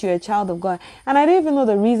believe that you're a child of God. And I don't even know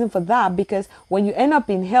the reason for that, because when you end up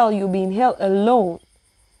in hell, you'll be in hell alone.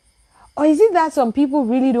 Or is it that some people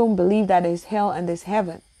really don't believe that there's hell and there's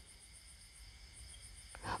heaven?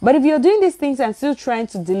 But if you're doing these things and still trying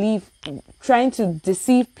to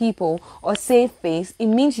deceive people or save face, it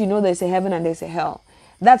means you know there's a heaven and there's a hell.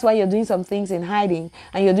 That's why you're doing some things in hiding,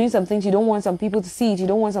 and you're doing some things you don't want some people to see it. You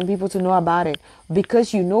don't want some people to know about it,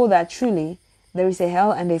 because you know that truly there is a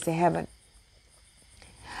hell and there's a heaven.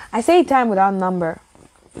 I say it time without number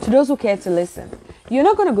to those who care to listen. You're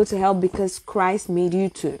not going to go to hell because Christ made you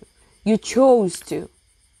to. You chose to.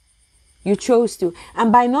 You chose to.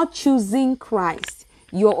 And by not choosing Christ,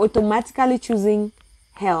 you're automatically choosing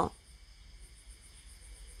hell.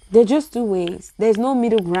 There are just two ways. There's no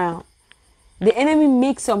middle ground. The enemy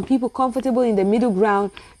makes some people comfortable in the middle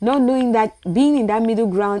ground, not knowing that being in that middle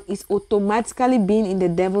ground is automatically being in the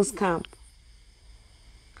devil's camp.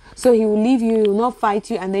 So he will leave you, he will not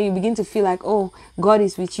fight you, and then you begin to feel like, oh, God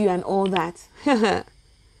is with you and all that. The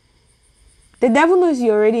devil knows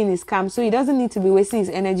you're already in his camp, so he doesn't need to be wasting his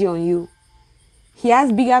energy on you. He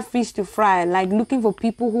has bigger fish to fry, like looking for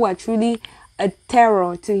people who are truly a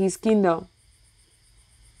terror to his kingdom.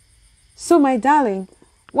 So my darling,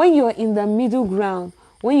 when you're in the middle ground,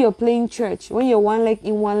 when you're playing church, when you're one leg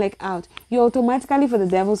in, one leg out, you're automatically for the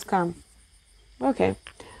devil's camp. Okay,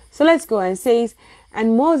 so let's go. And it says,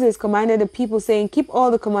 and Moses commanded the people, saying, keep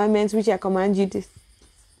all the commandments which I command you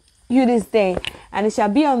this day, and it shall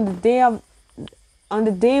be on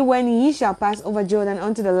the day when ye shall pass over Jordan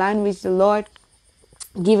unto the land which the Lord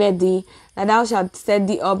giveth thee, that thou shalt set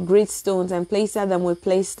thee up great stones, and plaster them with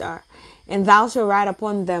plaster. And thou shalt write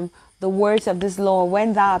upon them the words of this law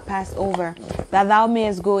when thou art passed over, that thou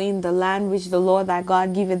mayest go in the land which the Lord thy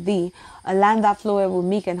God giveth thee, a land that floweth with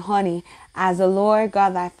milk and honey, as the Lord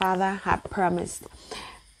God thy father hath promised.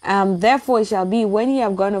 Therefore it shall be, when ye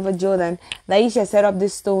have gone over Jordan, that ye shall set up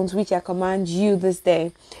these stones which I command you this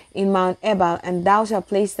day in Mount Ebal, and thou shalt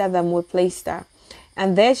plaster them with plaster.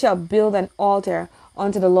 And there shall build an altar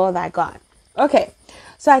unto the Lord thy God. Okay,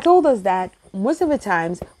 so I told us that most of the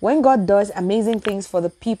times when God does amazing things for the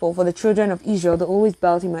people, for the children of Israel, they always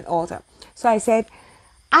build him an altar. So I said,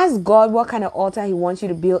 ask God what kind of altar he wants you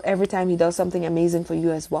to build every time he does something amazing for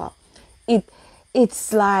you as well.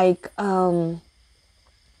 It's like a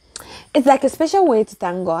special way to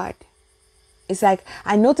thank God. It's like,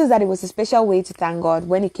 I noticed that it was a special way to thank God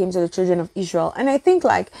when it came to the children of Israel. And I think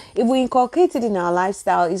like if we inculcate it in our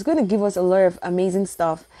lifestyle, it's going to give us a lot of amazing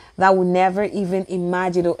stuff that we never even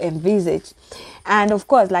imagine or envisage. And of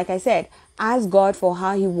course, like I said, ask God for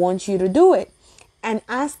how he wants you to do it. And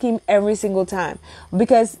ask him every single time.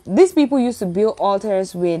 Because these people used to build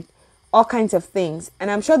altars with all kinds of things.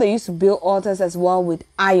 And I'm sure they used to build altars as well with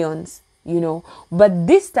irons, you know. But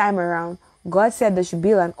this time around, God said they should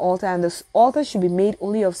build an altar, and this altar should be made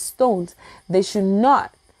only of stones. They should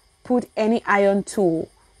not put any iron tool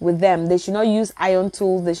with them. They should not use iron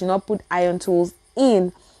tools. They should not put iron tools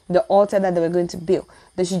in the altar that they were going to build.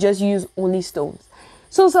 They should just use only stones.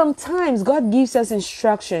 So sometimes God gives us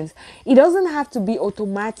instructions. It doesn't have to be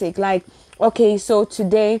automatic. Like, okay, so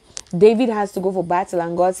today David has to go for battle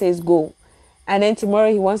and God says go. And then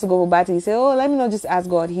tomorrow he wants to go for battle. He says, oh, let me not just ask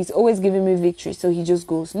God. He's always giving me victory. So he just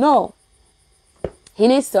goes. No. He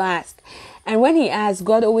needs to ask. And when he asks,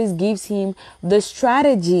 God always gives him the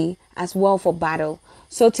strategy as well for battle.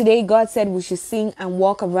 So today God said we should sing and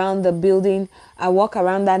walk around the building and walk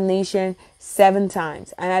around that nation 7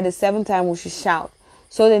 times. And at the 7th time we should shout.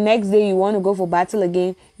 So the next day you want to go for battle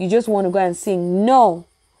again. You just want to go and sing. No.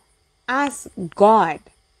 Ask God.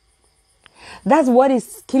 That's what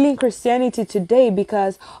is killing Christianity today,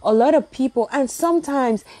 because a lot of people, and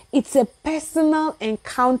sometimes it's a personal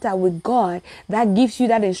encounter with God that gives you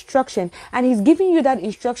that instruction, and he's giving you that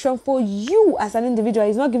instruction for you as an individual.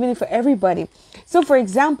 He's not giving it for everybody. So for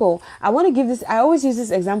example, I always use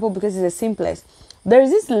this example because it's the simplest. There's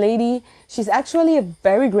this lady, she's actually a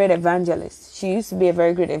very great evangelist. She used to be a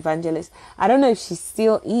very great evangelist. I don't know if she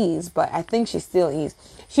still is, but I think she still is.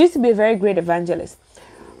 She used to be a very great evangelist.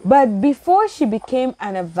 But before she became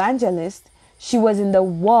an evangelist, she was in the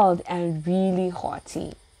world and really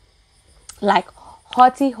haughty. Like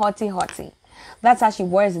haughty. That's how she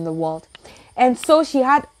was in the world. And so she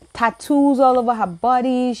had tattoos all over her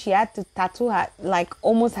body. She had to tattoo her, like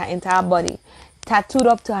almost her entire body, tattooed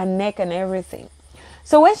up to her neck and everything.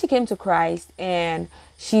 So when she came to Christ and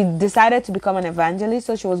she decided to become an evangelist,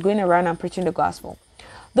 so she was going around and preaching the gospel.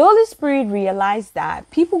 The Holy Spirit realized that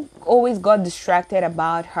people always got distracted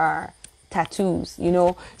about her tattoos, you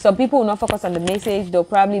know. Some people will not focus on the message. They'll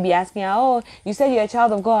probably be asking her, oh, you said you're a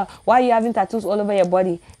child of God. Why are you having tattoos all over your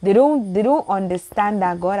body? They don't understand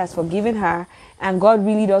that God has forgiven her and God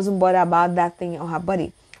really doesn't bother about that thing on her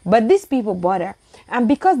body. But these people bother. And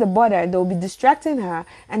because they bother, they'll be distracting her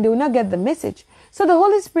and they will not get the message. So the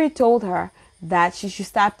Holy Spirit told her that she should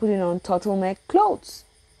start putting on turtleneck clothes.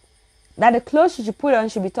 That the clothes she should put on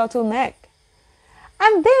should be turtleneck.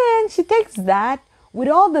 And then she takes that with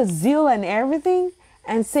all the zeal and everything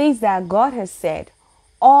and says that God has said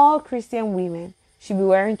all Christian women should be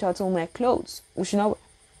wearing turtleneck clothes. We should not.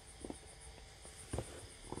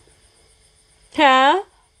 Huh?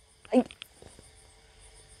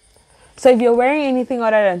 So if you're wearing anything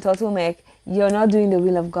other than turtleneck, you're not doing the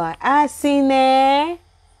will of God. I seen it.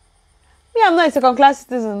 Me, I'm not a second-class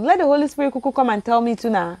citizen. Let the Holy Spirit come and tell me to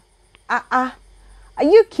now. Are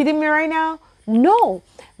you kidding me right now? No,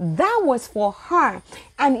 that was for her,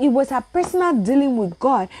 and it was her personal dealing with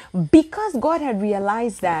God, because God had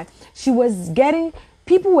realized that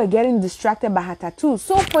people were getting distracted by her tattoo.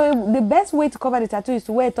 So for the best way to cover the tattoo is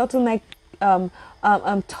to wear a turtleneck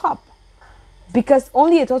top, because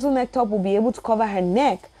only a turtleneck top will be able to cover her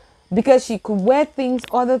neck. Because she could wear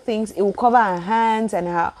other things, it will cover her hands and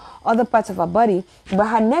her other parts of her body. But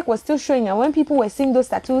her neck was still showing. And when people were seeing those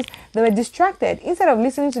tattoos, they were distracted. Instead of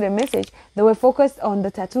listening to the message, they were focused on the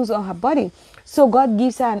tattoos on her body. So God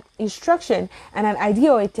gives her an instruction and an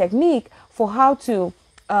idea or a technique for how to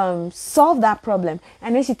solve that problem.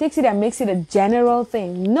 And then she takes it and makes it a general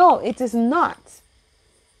thing. No, it is not.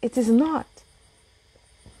 It is not.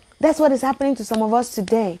 That's what is happening to some of us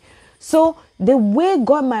today. So the way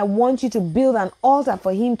God might want you to build an altar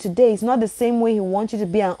for him today is not the same way he wants you to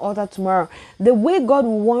be an altar tomorrow. The way God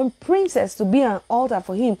will want Princess to be an altar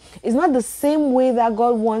for him is not the same way that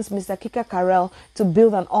God wants Mr. Kika Karel to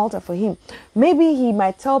build an altar for him. Maybe he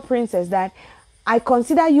might tell Princess that, I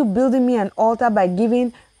consider you building me an altar by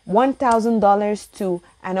giving $1,000 to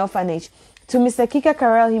an orphanage. To Mr. Kika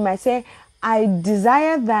Karel, he might say, I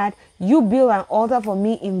desire that you build an altar for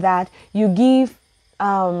me in that you give,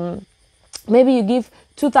 maybe you give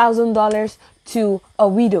 $2,000 to a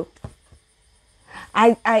widow.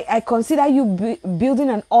 I consider you building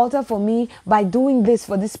an altar for me by doing this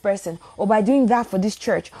for this person, or by doing that for this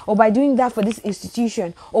church, or by doing that for this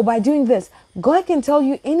institution, or by doing this. God can tell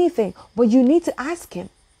you anything, but you need to ask him.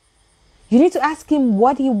 You need to ask him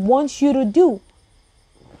what he wants you to do.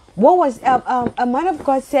 What was a man of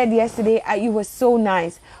God said yesterday? It was so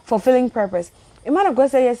nice, fulfilling purpose. A man of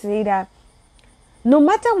God said yesterday that no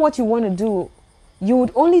matter what you want to do, you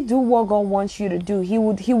would only do what God wants you to do. He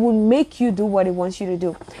would make you do what he wants you to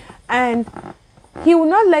do. And he will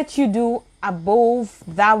not let you do above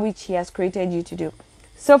that which he has created you to do.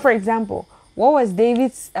 So for example, what was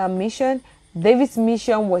David's mission? David's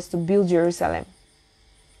mission was to build Jerusalem.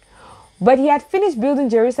 But he had finished building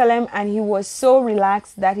Jerusalem and he was so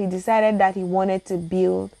relaxed that he decided that he wanted to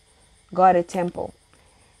build God a temple.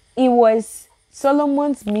 It was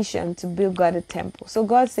Solomon's mission to build God a temple. So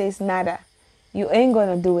God says, nada, you ain't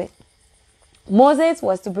gonna do it. Moses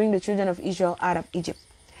was to bring the children of Israel out of Egypt.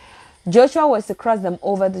 Joshua was to cross them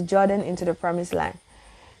over the Jordan into the promised land.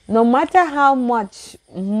 No matter how much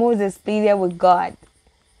Moses pleaded with God,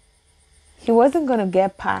 he wasn't gonna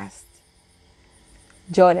get past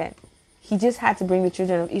Jordan. He just had to bring the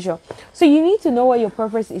children of Israel. So you need to know what your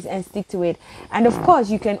purpose is and stick to it. And of course,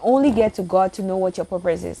 you can only get to God to know what your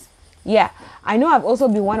purpose is. Yeah, I know I've also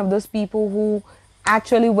been one of those people who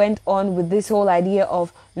actually went on with this whole idea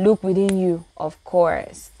of look within you. Of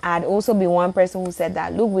course, I'd also been one person who said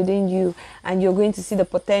that look within you and you're going to see the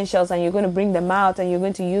potentials and you're going to bring them out and you're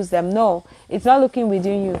going to use them. No, it's not looking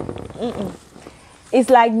within you. It's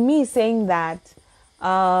like me saying that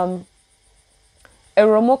a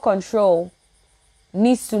remote control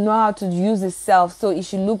needs to know how to use itself, so it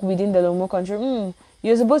should look within the remote control.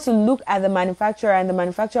 You're supposed to look at the manufacturer and the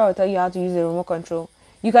manufacturer will tell you how to use the remote control.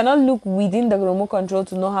 You cannot look within the remote control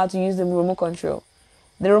to know how to use the remote control.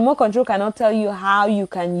 The remote control cannot tell you how you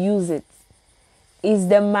can use it. It's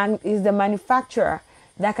the manufacturer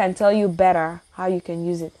that can tell you better how you can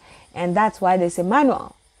use it. And that's why there's a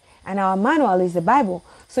manual. And our manual is the Bible.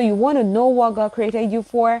 So you want to know what God created you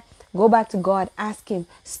for? Go back to God, ask him,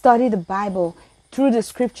 study the Bible. Through the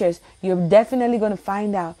scriptures, you're definitely going to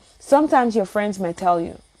find out. Sometimes your friends might tell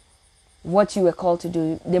you what you were called to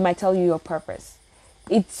do. They might tell you your purpose.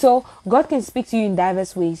 It's so God can speak to you in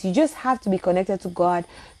diverse ways. You just have to be connected to God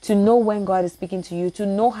to know when God is speaking to you, to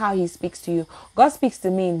know how he speaks to you. God speaks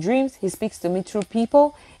to me in dreams. He speaks to me through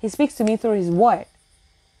people. He speaks to me through his word.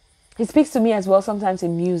 He speaks to me as well sometimes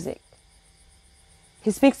in music.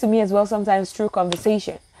 He speaks to me as well sometimes through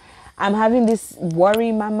conversation. I'm having this worry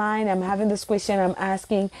in my mind. I'm having this question I'm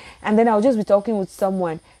asking. And then I'll just be talking with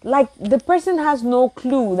someone. Like the person has no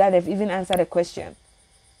clue that they've even answered a question.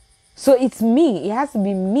 So it's me. It has to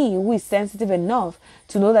be me who is sensitive enough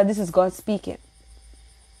to know that this is God speaking.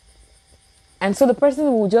 And so the person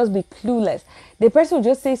will just be clueless. The person will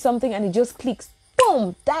just say something and it just clicks.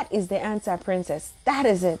 Boom! That is the answer, princess. That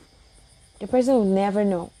is it. The person will never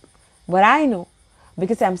know. But I know.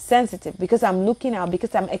 Because I'm sensitive, because I'm looking out,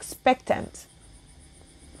 because I'm expectant.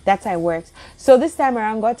 That's how it works. So this time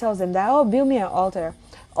around, God tells them that, oh, build me an altar.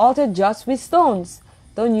 Altar just with stones.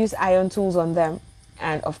 Don't use iron tools on them.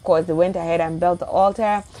 And of course, they went ahead and built the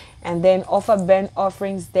altar and then offer burnt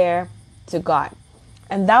offerings there to God.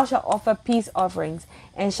 And thou shalt offer peace offerings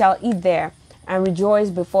and shall eat there and rejoice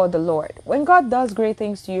before the Lord. When God does great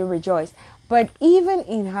things to you, rejoice. But even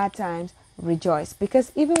in hard times, rejoice.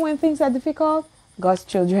 Because even when things are difficult, God's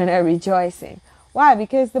children are rejoicing. Why?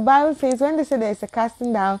 Because the Bible says when they say there's a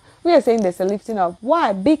casting down, we are saying there's a lifting up.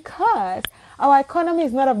 Why? Because our economy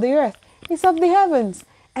is not of the earth. It's of the heavens.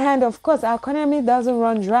 And of course, our economy doesn't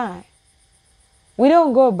run dry. We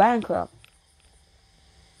don't go bankrupt.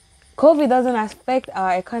 COVID doesn't affect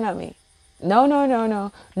our economy.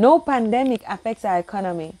 No. No pandemic affects our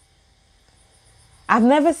economy. I've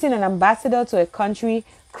never seen an ambassador to a country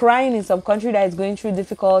crying in some country that is going through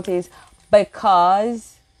difficulties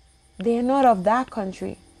because they are not of that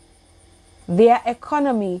country. Their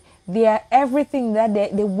economy, their everything, that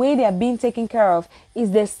the way they are being taken care of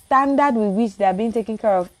is the standard with which they are being taken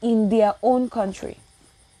care of in their own country.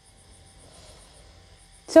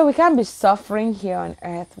 So we can't be suffering here on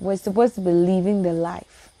earth. We're supposed to be living the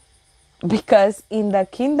life. Because in the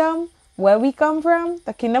kingdom where we come from,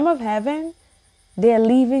 the kingdom of heaven, they're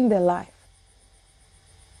living the life.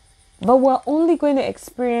 But we're only going to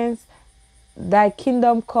experience thy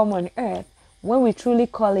kingdom come on earth when we truly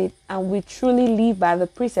call it and we truly live by the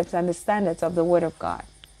precepts and the standards of the word of God.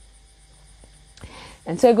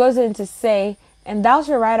 And so it goes in to say, and thou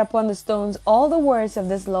shalt write upon the stones all the words of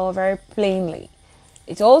this law very plainly.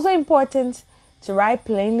 It's also important to write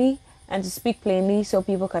plainly and to speak plainly so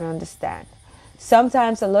people can understand.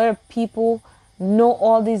 Sometimes a lot of people know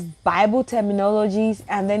all these Bible terminologies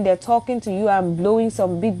and then they're talking to you and blowing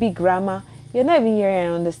some big grammar. You're not even hearing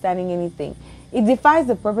and understanding anything. It defies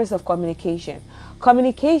the purpose of communication.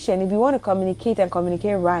 Communication, if you want to communicate and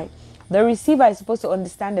communicate right, the receiver is supposed to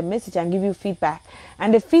understand the message and give you feedback.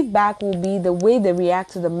 And the feedback will be the way they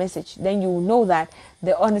react to the message. Then you will know that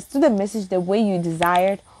they understood the message the way you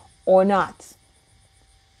desired or not.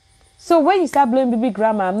 So when you start blowing big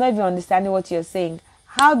grammar, I'm not even understanding what you're saying.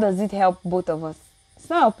 How does it help both of us? It's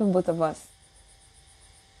not helping both of us.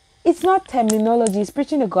 It's not terminology, it's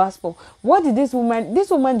preaching the gospel. What did this woman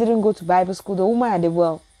didn't go to Bible school, the woman at the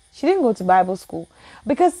well. She didn't go to Bible school.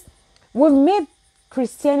 Because we've made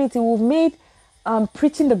Christianity, we've made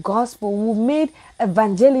preaching the gospel, we've made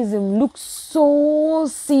evangelism look so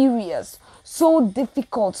serious, so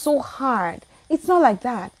difficult, so hard. It's not like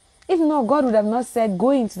that. If not, God would have not said,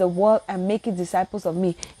 go into the world and make it disciples of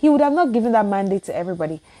me. He would have not given that mandate to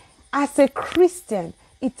everybody. As a Christian,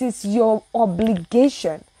 it is your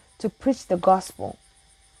obligation to preach the gospel.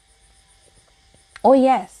 Oh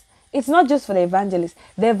yes, it's not just for the evangelists.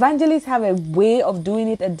 The evangelists have a way of doing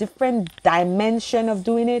it, a different dimension of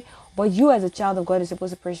doing it. But you as a child of God is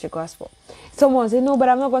supposed to preach the gospel. Someone say, no, but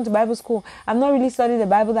I'm not going to Bible school. I'm not really studying the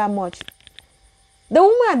Bible that much. The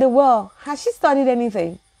woman at the well, has she studied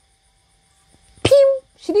anything?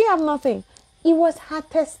 She didn't have nothing. It was her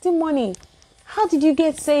testimony. How did you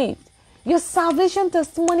get saved? Your salvation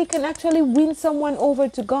testimony can actually win someone over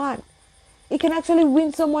to God. It can actually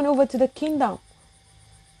win someone over to the kingdom.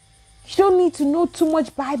 You don't need to know too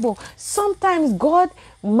much Bible. Sometimes God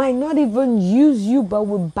might not even use you, but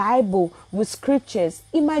with Bible, with scriptures.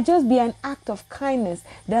 It might just be an act of kindness.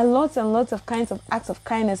 There are lots and lots of kinds of acts of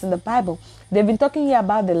kindness in the Bible. They've been talking here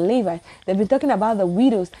about the Levites. They've been talking about the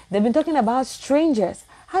widows. They've been talking about strangers.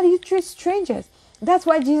 How do you treat strangers? That's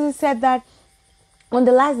why Jesus said that on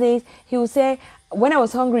the last days, he will say, when I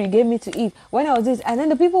was hungry, you gave me to eat. When I was this. And then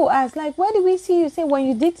the people will ask, like, where did we see you? Say, when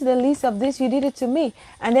you did to the least of this, you did it to me.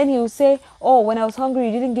 And then he will say, oh, when I was hungry,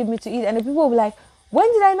 you didn't give me to eat. And the people will be like, when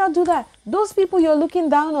did I not do that? Those people you're looking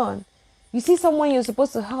down on. You see someone you're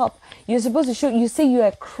supposed to help. You're supposed to show. You say you're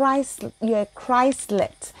a Christlet.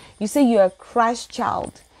 You say you're a Christ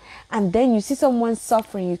child. And then you see someone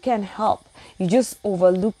suffering. You can't help. You just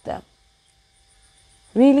overlook them.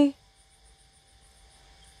 Really?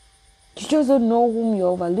 You just don't know whom you're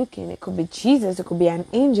overlooking. It could be Jesus. It could be an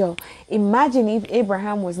angel. Imagine if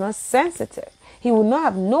Abraham was not sensitive. He would not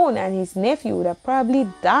have known, and his nephew would have probably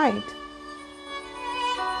died.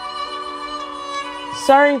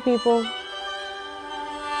 Sorry, people.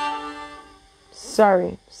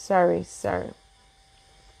 Sorry.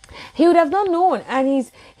 He would have not known,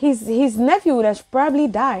 and his nephew would have probably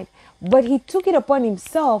died. But he took it upon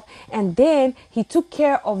himself, and then he took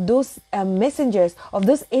care of those messengers, of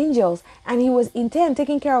those angels, and he was in turn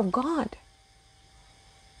taking care of God.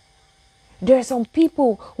 There are some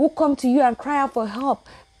people who come to you and cry out for help.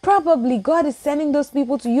 Probably God is sending those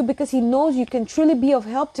people to you because he knows you can truly be of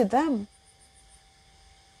help to them.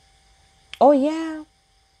 Oh yeah.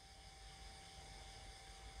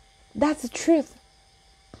 That's the truth.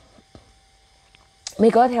 May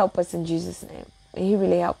God help us in Jesus' name. May he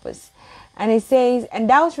really help us. And it says, and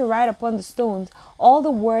thou shalt write upon the stones all the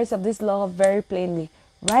words of this law very plainly.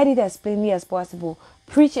 Write it as plainly as possible.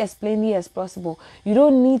 Preach as plainly as possible. You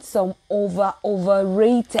don't need some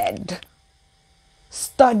overrated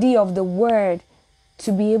study of the word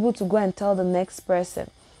to be able to go and tell the next person.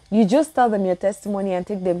 You just tell them your testimony and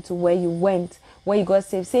take them to where you went, where you got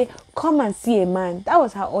saved. Say, come and see a man. That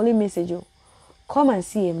was her only message. Come and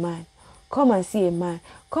see a man. Come and see a man.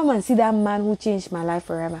 Come and see that man who changed my life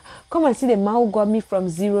forever. Come and see the man who got me from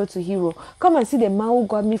zero to hero. Come and see the man who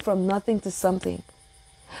got me from nothing to something.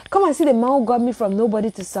 Come and see the man who got me from nobody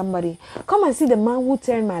to somebody. Come and see the man who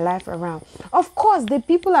turned my life around. Of course, the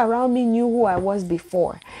people around me knew who I was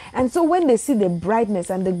before. And so when they see the brightness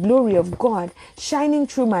and the glory of God shining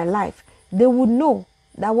through my life, they would know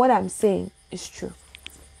that what I'm saying is true.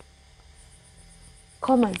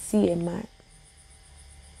 Come and see a man.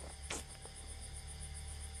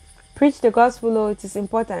 Preach the gospel, oh, it is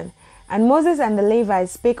important. And Moses and the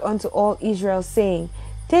Levites spake unto all Israel, saying,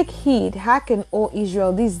 Take heed, hearken, O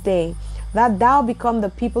Israel, this day, that thou become the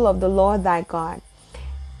people of the Lord thy God.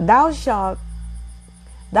 Thou shalt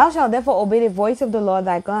therefore obey the voice of the Lord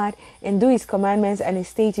thy God, and do his commandments and his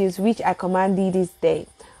statutes, which I command thee this day.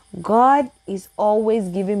 God is always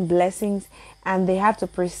giving blessings, and they have to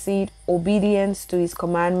precede obedience to his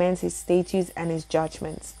commandments, his statutes, and his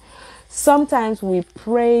judgments. Sometimes we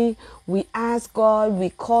pray, we ask God, we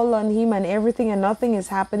call on him and everything, and nothing is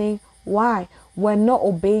happening. Why? We're not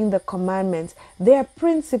obeying the commandments. There are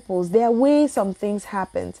principles, there are ways some things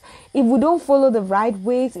happen. If we don't follow the right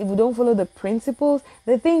ways, if we don't follow the principles,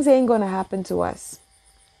 the things ain't going to happen to us.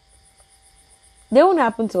 They won't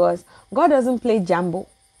happen to us. God doesn't play jambo.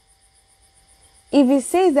 If he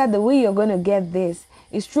says that the way you're going to get this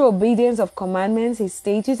is through obedience of commandments, his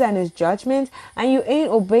statutes, and his judgments, and you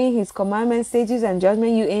ain't obeying his commandments, statutes, and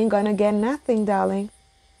judgment, you ain't going to get nothing, darling.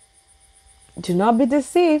 Do not be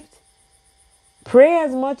deceived. Pray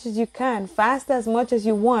as much as you can. Fast as much as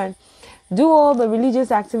you want. Do all the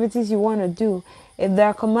religious activities you want to do. If there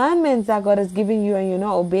are commandments that God has given you and you're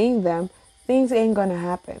not obeying them, things ain't going to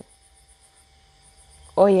happen.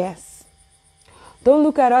 Oh, yes. Don't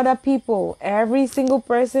look at other people. Every single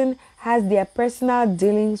person has their personal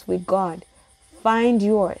dealings with God. Find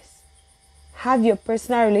yours. Have your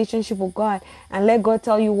personal relationship with God and let God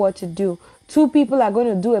tell you what to do. Two people are going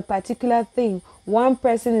to do a particular thing. One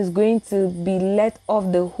person is going to be let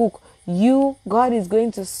off the hook. God is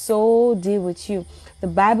going to so deal with you. The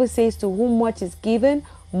Bible says, to whom much is given,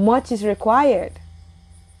 much is required.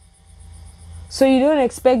 So you don't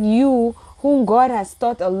expect you, whom God has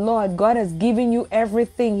taught a lot. God has given you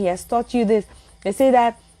everything. He has taught you this. They say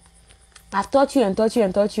that I've taught you and taught you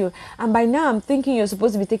and taught you. And by now I'm thinking you're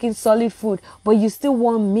supposed to be taking solid food, but you still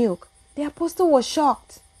want milk. The apostle was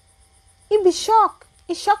shocked. He'd be shocked.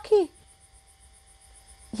 It's shocking.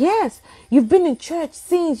 Yes, you've been in church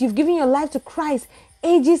since you've given your life to Christ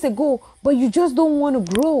ages ago, but you just don't want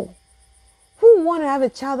to grow. Who want to have a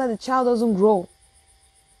child that the child doesn't grow?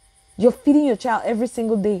 You're feeding your child every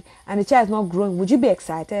single day and the child is not growing. Would you be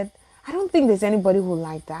excited? I don't think there's anybody who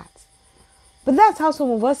like that. But that's how some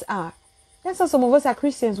of us are. That's how some of us are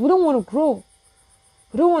Christians. We don't want to grow.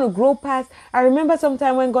 We don't want to grow past. I remember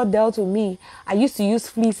sometime when God dealt with me, I used to use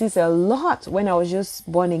fleeces a lot when I was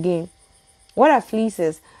just born again. What are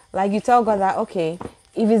fleeces? Like you tell God that, okay,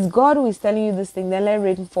 if it's God who is telling you this thing, then let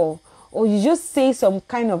rain fall. Or you just say some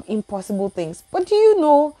kind of impossible things. But do you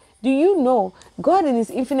know God in his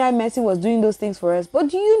infinite mercy was doing those things for us? But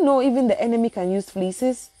do you know even the enemy can use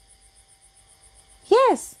fleeces?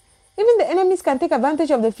 Yes. Even the enemies can take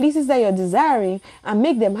advantage of the fleeces that you're desiring and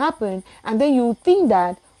make them happen. And then you think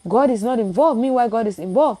that God is not involved. Meanwhile, God is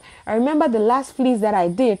involved. I remember the last fleece that I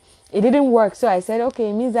did. It didn't work. So I said, okay,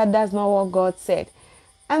 it means that that's not what God said.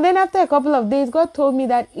 And then after a couple of days, God told me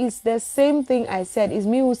that it's the same thing I said. It's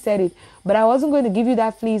me who said it. But I wasn't going to give you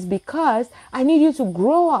that fleece because I need you to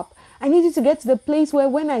grow up. I need you to get to the place where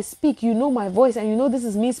when I speak, you know my voice and you know this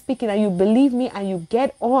is me speaking and you believe me and you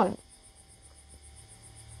get on.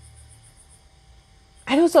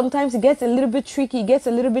 I know sometimes it gets a little bit tricky, it gets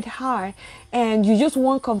a little bit hard, and you just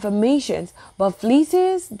want confirmations. But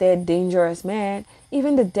fleeces, they're dangerous, man.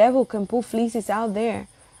 Even the devil can put fleeces out there,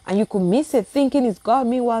 and you could miss it thinking it's God,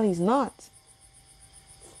 meanwhile he's not.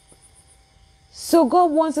 So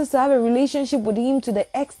God wants us to have a relationship with him to the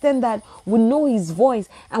extent that we know his voice,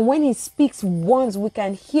 and when he speaks once, we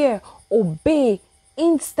can hear, obey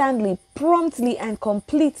instantly, promptly, and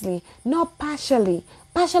completely, not partially.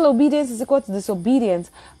 Partial obedience is equal to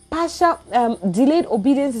disobedience. Delayed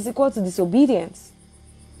obedience is equal to disobedience.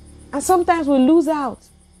 And sometimes we lose out.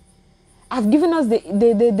 I've given us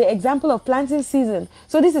the example of planting season.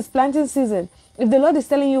 So this is planting season. If the Lord is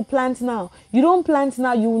telling you plant now, you don't plant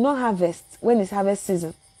now, you will not harvest when it's harvest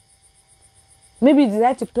season. Maybe you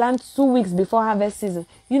decide to plant 2 weeks before harvest season.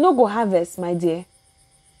 You no go harvest, my dear.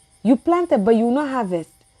 You planted, but you will not harvest.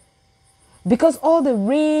 Because all the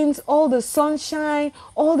rains, all the sunshine,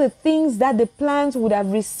 all the things that the plants would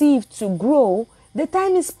have received to grow, the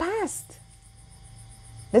time is past.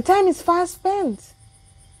 The time is fast spent.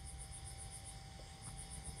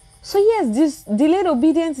 So yes, this delayed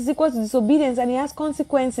obedience is equal to disobedience and it has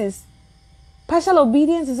consequences. Partial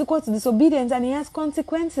obedience is equal to disobedience and it has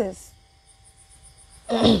consequences.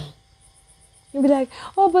 You'll be like,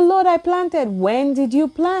 oh, but Lord, I planted. When did you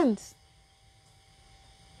plant?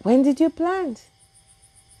 When did you plant?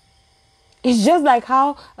 It's just like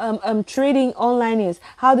how trading online is,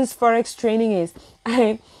 how this forex trading is.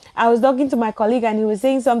 I was talking to my colleague and he was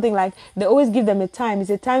saying something like they always give them a time. It's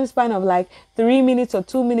a time span of like 3 minutes or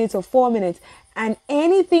 2 minutes or 4 minutes. And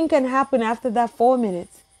anything can happen after that 4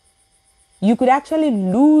 minutes. You could actually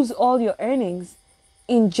lose all your earnings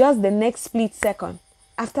in just the next split second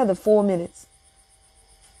after the 4 minutes.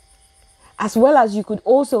 As well as you could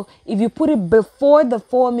also, if you put it before the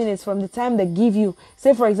 4 minutes from the time they give you,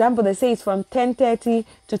 say for example, they say it's from 10:30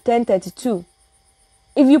 to 10:32.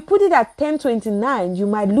 If you put it at 10:29, you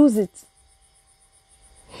might lose it.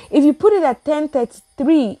 If you put it at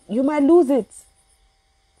 10:33, you might lose it.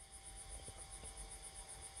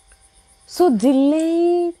 So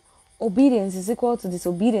delayed obedience is equal to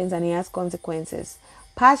disobedience, and it has consequences.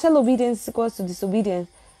 Partial obedience is equal to disobedience,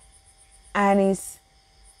 and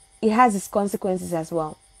it has its consequences as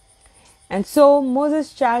well. And so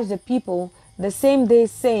Moses charged the people the same day,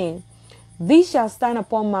 saying, "These shall stand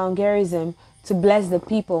upon Mount Gerizim to bless the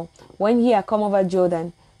people when ye are come over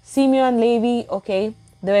Jordan." Simeon, Levi, okay,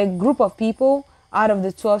 there were a group of people out of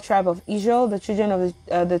the 12 tribes of Israel, the children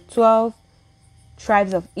of the 12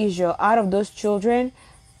 tribes of Israel. Out of those children,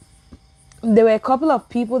 there were a couple of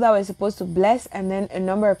people that were supposed to bless, and then a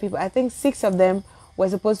number of people, I think 6 of them were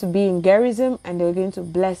supposed to be in Gerizim and they were going to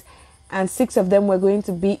bless, and 6 of them were going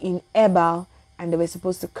to be in Ebal and they were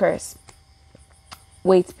supposed to curse.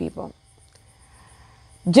 Wait, people.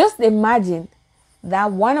 Just imagine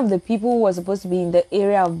that one of the people who was supposed to be in the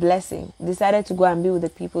area of blessing decided to go and be with the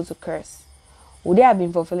people to curse. Would they have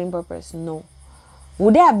been fulfilling purpose? No.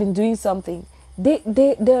 Would they have been doing something? There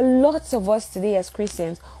are lots of us today as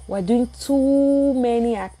Christians. We're doing too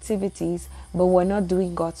many activities, but we're not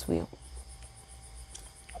doing God's will.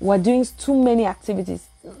 We're doing too many activities.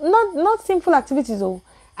 Not sinful activities, though.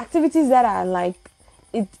 Activities that are like,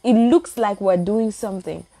 it looks like we're doing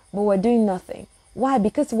something, but we're doing nothing. Why?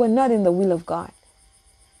 Because we're not in the will of God.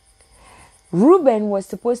 Reuben was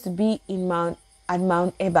supposed to be at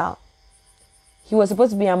Mount Ebal. He was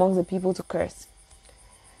supposed to be among the people to curse.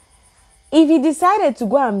 If he decided to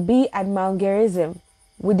go and be at Mount Gerizim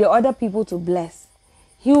with the other people to bless,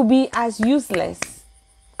 he will be as useless.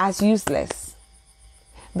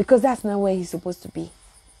 Because that's not where he's supposed to be.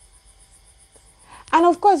 And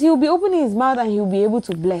of course, he will be opening his mouth and he will be able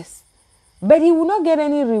to bless. But he will not get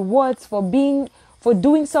any rewards for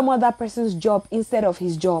doing some other person's job instead of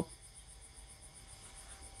his job.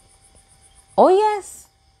 Oh yes.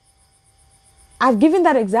 I've given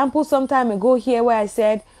that example some time ago here where I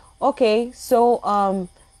said, okay, so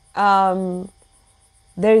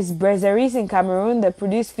there is brasseries in Cameroon that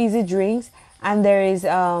produce fizzy drinks, and there is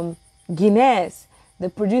Guinness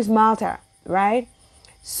that produce Malta, right?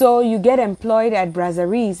 So you get employed at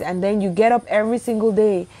brasseries, and then you get up every single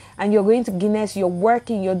day and you're going to Guinness, you're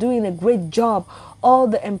working, you're doing a great job. All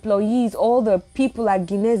the employees, all the people at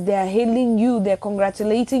Guinness, they are hailing you, they're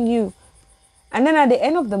congratulating you. And then at the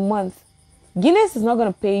end of the month, Guinness is not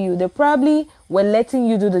going to pay you. They probably were letting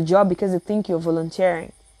you do the job because they think you're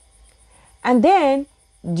volunteering. And then,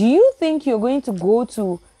 do you think you're going to go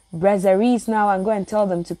to brasseries now and go and tell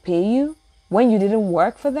them to pay you when you didn't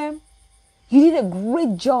work for them? You did a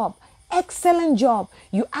great job, excellent job.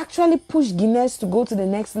 You actually pushed Guinness to go to the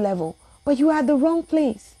next level, but you are at the wrong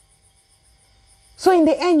place. So in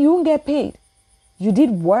the end, you won't get paid. You did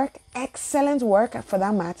work, excellent work for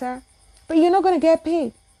that matter, but you're not going to get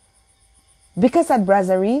paid. Because at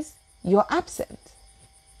brasseries, you're absent.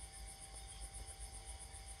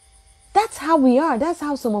 That's how we are. That's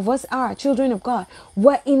how some of us are, children of God.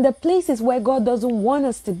 We're in the places where God doesn't want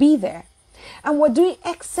us to be there. And we're doing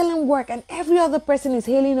excellent work and every other person is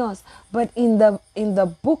hailing us. But in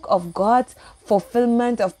the book of God's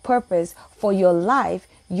fulfillment of purpose for your life,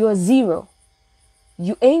 you're zero.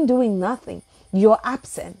 You ain't doing nothing. You're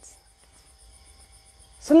absent.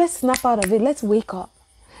 So let's snap out of it. Let's wake up.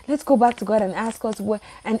 Let's go back to God and ask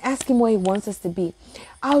Him where He wants us to be.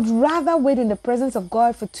 I would rather wait in the presence of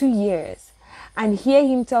God for 2 years and hear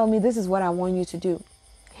Him tell me, this is what I want you to do.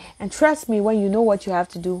 And trust me, when you know what you have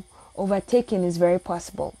to do, overtaking is very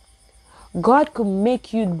possible. God could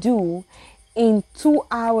make you do in 2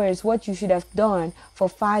 hours what you should have done for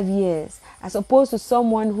 5 years, as opposed to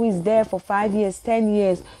someone who is there for 5 years, 10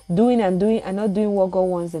 years, doing and not doing what God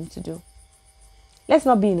wants them to do. Let's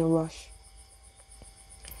not be in a rush.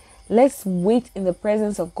 Let's wait in the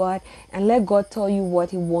presence of God and let God tell you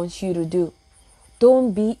what He wants you to do.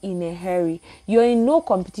 Don't be in a hurry. You're in no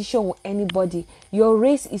competition with anybody. Your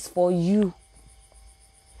race is for you.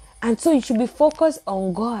 And so you should be focused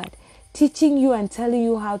on God, teaching you and telling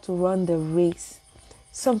you how to run the race.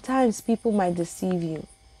 Sometimes people might deceive you.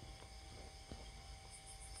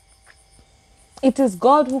 It is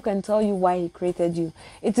God who can tell you why he created you.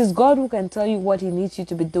 It is God who can tell you what he needs you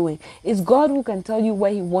to be doing. It's God who can tell you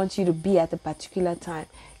where he wants you to be at a particular time.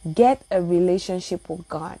 Get a relationship with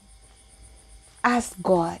God. Ask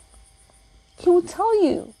God. He will tell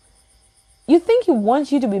you. You think he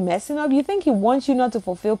wants you to be messing up? You think he wants you not to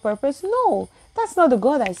fulfill purpose? No, that's not the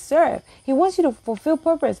God I serve. He wants you to fulfill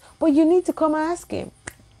purpose, but you need to come and ask him.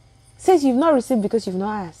 Says you've not received because you've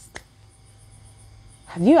not asked.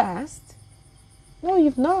 Have you asked? No,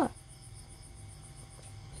 you've not.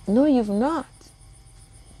 No, you've not.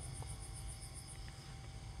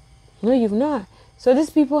 No, you've not. So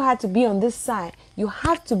these people had to be on this side. You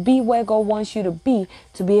have to be where God wants you to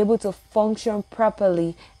be able to function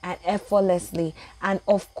properly and effortlessly. And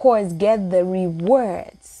of course, get the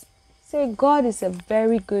rewards. Say, God is a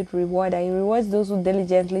very good rewarder. He rewards those who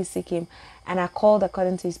diligently seek him and are called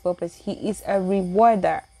according to his purpose. He is a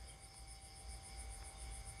rewarder.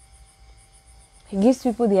 He gives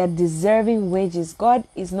people their deserving wages. God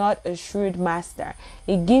is not a shrewd master.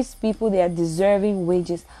 He gives people their deserving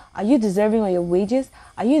wages. Are you deserving of your wages?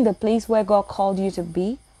 Are you in the place where God called you to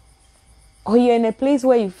be? Or you're in a place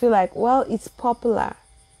where you feel like, well, it's popular.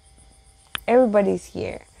 Everybody's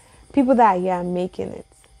here. People that are here are making it.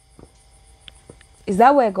 Is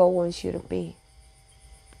that where God wants you to be?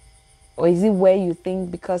 Or is it where you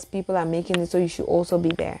think because people are making it, so you should also be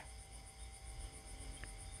there?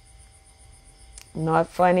 Not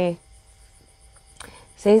funny. It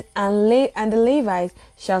says, and the Levites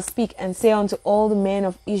shall speak and say unto all the men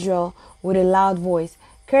of Israel with a loud voice,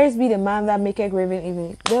 cursed be the man that maketh graven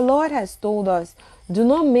image. The Lord has told us, do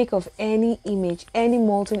not make of any image, any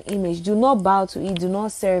molten image. Do not bow to it. Do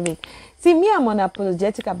not serve it. See, me, I'm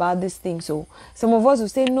unapologetic about this thing. So some of us will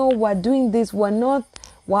say, no, we're doing this. We're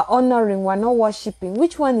honoring. We're not worshiping.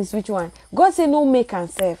 Which one is which one? God said, no, make and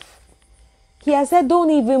serve. He has said,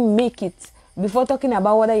 don't even make it. Before talking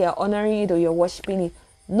about whether you're honoring it or you're worshiping it.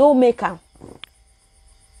 No maker.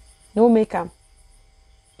 No maker.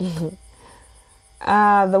 The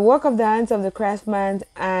work of the hands of the craftsman,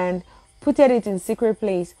 and putteth it in secret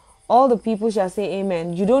place. All the people shall say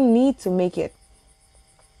amen. You don't need to make it.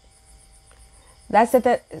 That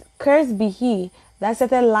said, cursed be he that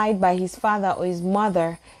setteth light by his father or his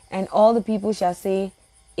mother, and all the people shall say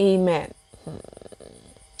amen.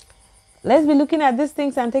 Let's be looking at these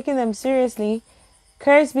things and taking them seriously.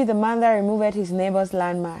 Cursed be the man that removeth his neighbor's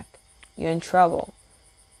landmark. You're in trouble.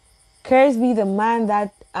 Cursed be the man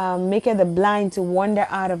that maketh the blind to wander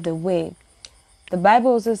out of the way. The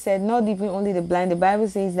Bible also said, not even only the blind, the Bible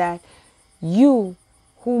says that you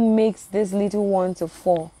who makes this little one to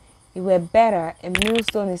fall, it were better a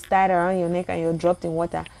millstone is tied around your neck and you're dropped in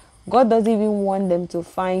water. God doesn't even want them to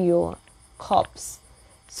find your corpse.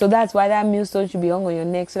 So that's why that millstone should be hung on your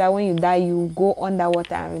neck, so that when you die, you go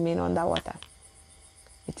underwater and remain underwater.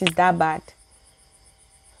 It is that bad.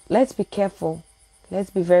 Let's be careful. Let's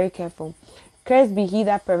be very careful. Cursed be he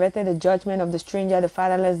that perverted the judgment of the stranger, the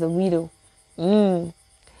fatherless, the widow.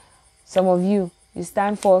 Some of you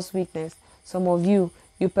stand false witness. Some of you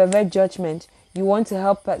pervert judgment. You want to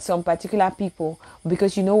help some particular people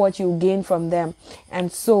because you know what you gain from them. And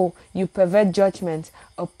so you pervert judgment.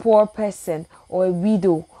 A poor person or a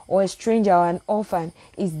widow or a stranger or an orphan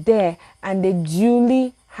is there, and they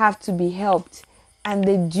duly have to be helped. And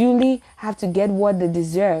they duly have to get what they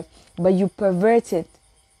deserve. But you pervert it.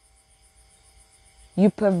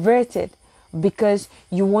 You pervert it because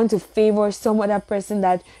you want to favor some other person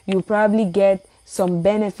that you probably get some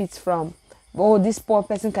benefits from. Oh, this poor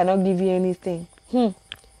person cannot give you anything.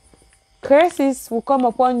 Curses will come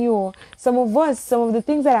upon you. Some of us, some of the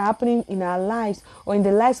things that are happening in our lives or in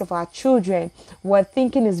the lives of our children, we're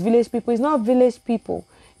thinking is village people. It's not village people.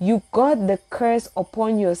 You got the curse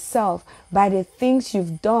upon yourself by the things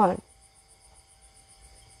you've done.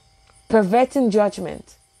 Perverting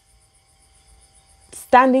judgment.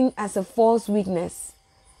 Standing as a false witness.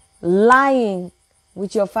 Lying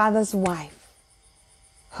with your father's wife.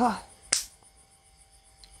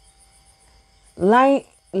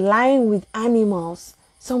 Lying with animals.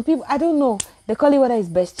 Some people, I don't know, they call it whether it's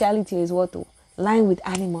bestiality or is what to lying with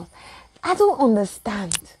animals. I don't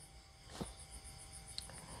understand.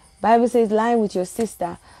 Bible says lying with your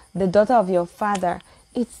sister, the daughter of your father.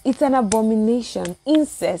 It's an abomination.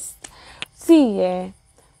 Incest. See,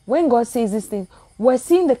 when God says this thing, We're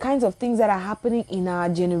seeing the kinds of things that are happening in our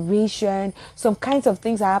generation. Some kinds of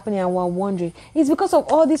things are happening and we're wondering. It's because of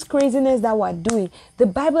all this craziness that we're doing. The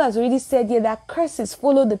Bible has already said here that curses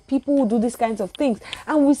follow the people who do these kinds of things.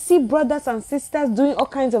 And we see brothers and sisters doing all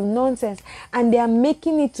kinds of nonsense. And they are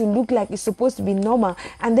making it to look like it's supposed to be normal.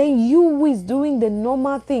 And then you who is doing the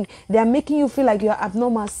normal thing, they are making you feel like you're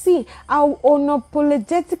abnormal. See, I'll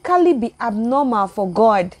unapologetically be abnormal for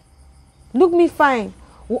God. Look me fine.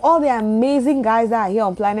 With all the amazing guys that are here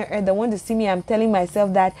on planet Earth that want to see me, I'm telling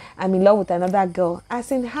myself that I'm in love with another girl. I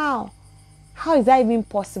said, how? How is that even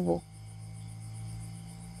possible?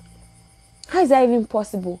 How is that even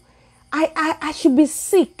possible? I should be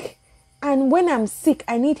sick. And when I'm sick,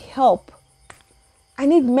 I need help. I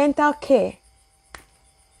need mental care.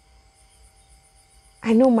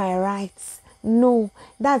 I know my rights. No,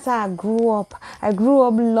 that's how I grew up. I grew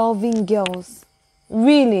up loving girls.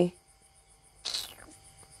 Really.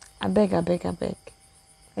 I beg.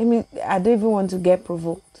 I mean, I don't even want to get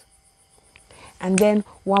provoked. And then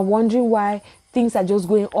we're wondering why things are just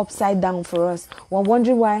going upside down for us. We're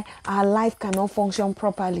wondering why our life cannot function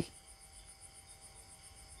properly.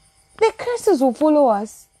 The curses will follow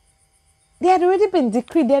us. They had already been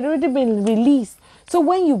decreed. They had already been released. So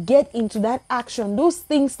when you get into that action, those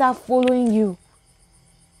things start following you.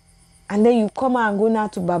 And then you come out and go now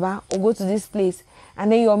to Baba or go to this place. And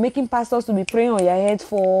then you're making pastors to be praying on your head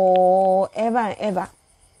forever and ever.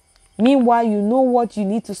 Meanwhile, you know what you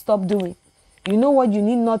need to stop doing. You know what you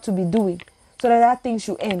need not to be doing. So that thing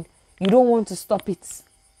should end. You don't want to stop it.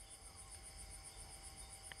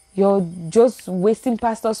 You're just wasting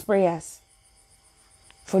pastors' prayers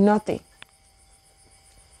for nothing.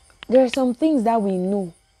 There are some things that we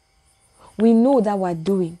know. We know that we're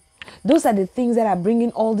doing. Those are the things that are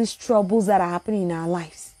bringing all these troubles that are happening in our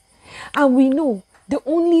lives. And we know the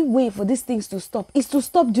only way for these things to stop is to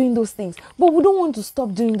stop doing those things. But we don't want to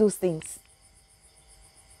stop doing those things.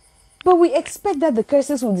 But we expect that the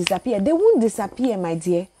curses will disappear. They won't disappear, my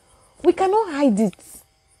dear. We cannot hide it.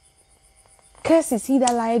 Curse is he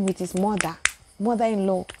that lied with his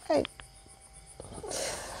mother-in-law. Hey.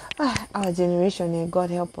 Our generation, God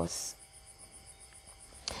help us.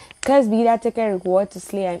 Curse be that take a reward to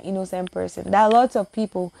slay an innocent person. There are lots of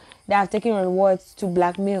people that have taken rewards to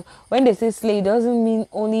blackmail. When they say slay, it doesn't mean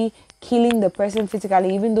only killing the person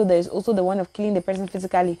physically, even though there is also the one of killing the person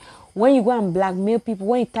physically. When you go and blackmail people,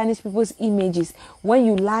 when you tarnish people's images, when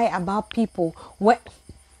you lie about people, when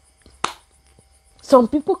some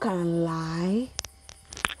people can lie.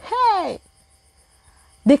 Hey,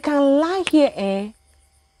 they can lie here,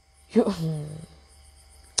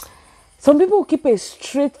 Some people will keep a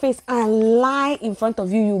straight face and lie in front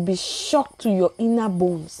of you. You'll be shocked to your inner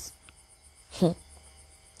bones.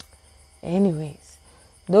 Anyways,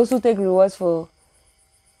 those who take rewards for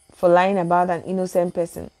lying about an innocent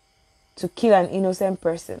person, to kill an innocent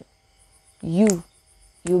person, you'll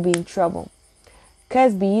be in trouble.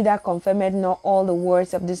 Cursed be he that confirmeth not all the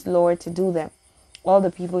words of this Lord to do them. All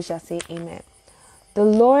the people shall say amen. The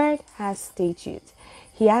Lord has statutes.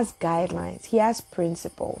 He has guidelines. He has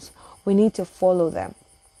principles. We need to follow them.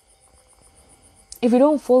 If you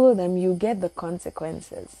don't follow them, you get the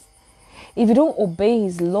consequences. If you don't obey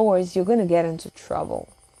his laws, you're going to get into trouble.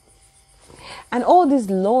 And all these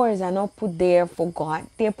laws are not put there for God.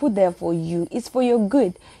 They're put there for you. It's for your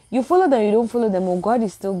good. You follow them, you don't follow them. Oh, God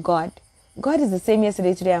is still God. God is the same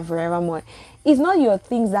yesterday, today, and forevermore. It's not your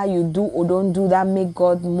things that you do or don't do that make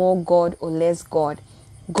God more God or less God.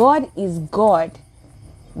 God is God.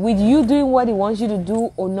 With you doing what he wants you to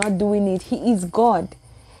do or not doing it, he is God.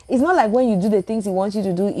 It's not like when you do the things he wants you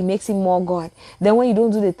to do, it makes him more God. Then when you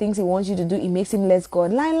don't do the things he wants you to do, it makes him less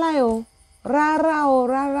God. Lie, oh.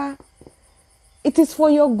 Rara. It is for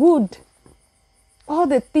your good. All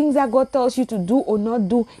the things that God tells you to do or not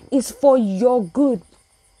do is for your good.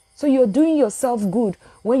 So you're doing yourself good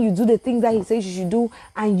when you do the things that he says you should do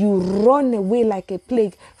and you run away like a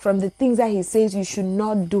plague from the things that he says you should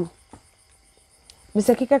not do.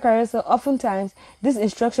 Mr. Kika Caressa, oftentimes these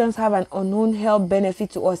instructions have an unknown health benefit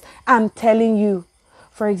to us. I'm telling you.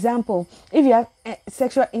 For example, if you have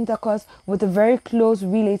sexual intercourse with a very close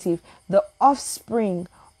relative, the offspring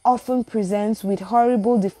often presents with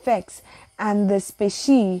horrible defects and the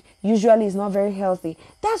species usually is not very healthy.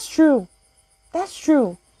 That's true. That's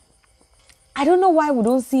true. I don't know why we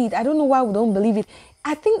don't see it. I don't know why we don't believe it.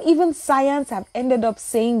 I think even science have ended up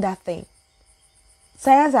saying that thing.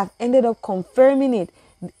 Science have ended up confirming it.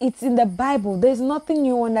 It's in the Bible. There's nothing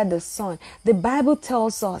new under the sun. The Bible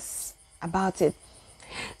tells us about it.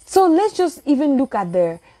 So let's just even look at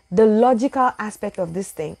the logical aspect of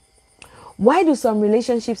this thing. Why do some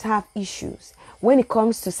relationships have issues when it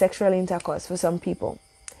comes to sexual intercourse for some people?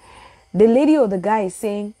 The lady or the guy is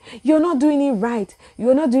saying, you're not doing it right.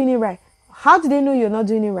 You're not doing it right. How do they know you're not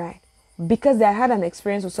doing it right? Because they had an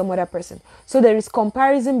experience with some other person. So there is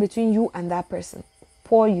comparison between you and that person.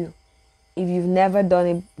 Poor you, if you've never done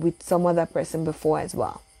it with some other person before as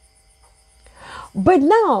well. But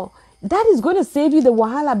now, that is going to save you the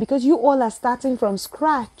wahala because you all are starting from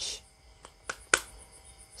scratch.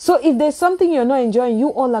 So if there's something you're not enjoying, you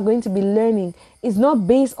all are going to be learning. It's not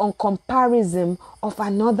based on comparison of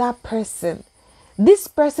another person. This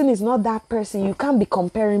person is not that person. You can't be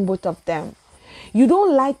comparing both of them. You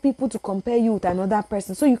don't like people to compare you with another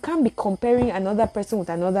person. So you can't be comparing another person with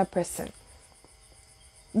another person.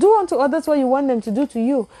 Do unto others what you want them to do to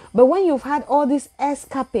you. But when you've had all these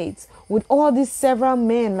escapades with all these several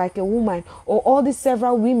men like a woman, or all these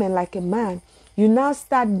several women like a man, you now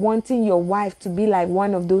start wanting your wife to be like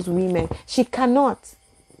one of those women. She cannot.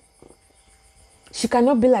 She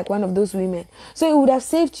cannot be like one of those women. So it would have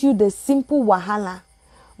saved you the simple wahala.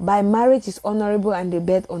 By marriage is honorable and the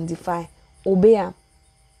bed undefiled. Obey him.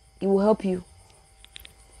 It will help you.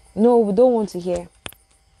 No, we don't want to hear.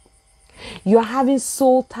 You're having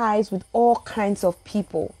soul ties with all kinds of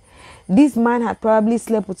people. This man had probably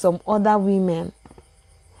slept with some other women.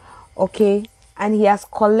 Okay? And he has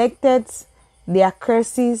collected their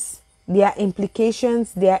curses, their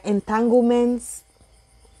implications, their entanglements,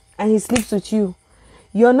 and he sleeps with you.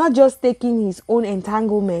 You're not just taking his own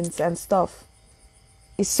entanglements and stuff.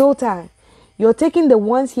 It's so tired. You're taking the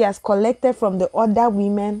ones he has collected from the other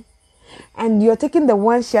women, and you're taking the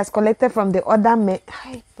ones she has collected from the other men.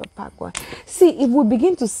 See, if we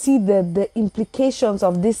begin to see the implications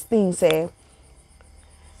of these things,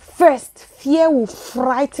 first, fear will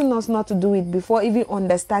frighten us not to do it before even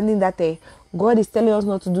understanding that God is telling us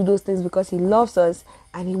not to do those things because he loves us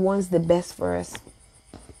and he wants the best for us.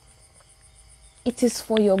 It is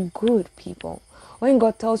for your good, people. When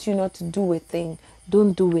God tells you not to do a thing,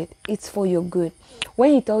 don't do it. It's for your good.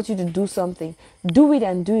 When he tells you to do something, do it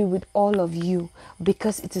and do it with all of you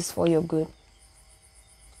because it is for your good.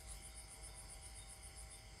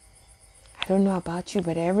 I don't know about you,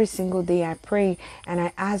 but every single day I pray and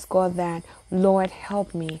I ask God that, Lord,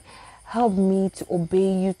 help me. Help me to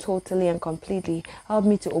obey you totally and completely. Help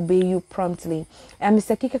me to obey you promptly. And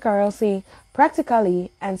Mr. Kike Carroll say,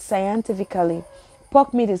 practically and scientifically,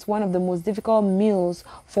 pork meat is one of the most difficult meals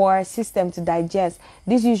for our system to digest.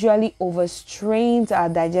 This usually overstrains our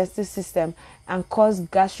digestive system and causes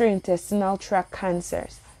gastrointestinal tract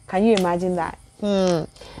cancers. Can you imagine that?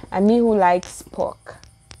 And me who likes pork,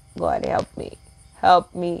 God help me.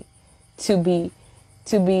 Help me to be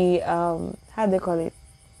how do they call it?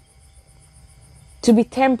 To be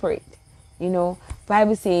temperate. You know,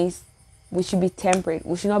 Bible says we should be temperate.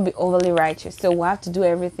 We should not be overly righteous. So we have to do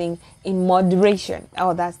everything in moderation.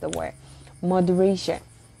 Oh, that's the word. Moderation.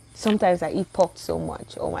 Sometimes I eat pork so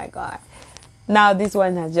much. Oh my God. Now this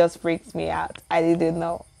one has just freaked me out. I didn't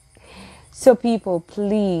know. So people,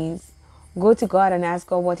 please go to God and ask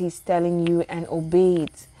God what he's telling you and obey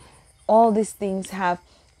it. All these things have,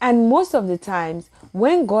 and most of the times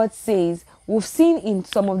when God says, we've seen in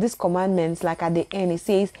some of these commandments, like at the end, it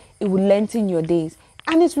says it will lengthen your days.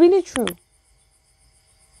 And it's really true.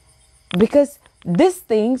 Because these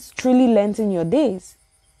things truly lengthen your days.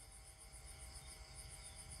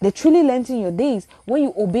 They truly lengthen your days. When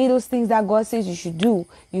you obey those things that God says you should do,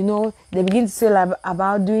 you know, they begin to say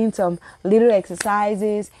about doing some little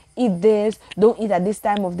exercises. Eat this. Don't eat at this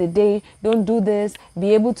time of the day. Don't do this.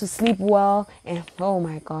 Be able to sleep well. And oh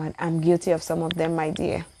my God, I'm guilty of some of them, my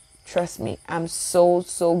dear. Trust me, I'm so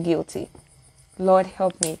guilty. Lord,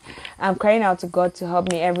 help me. I'm crying out to God to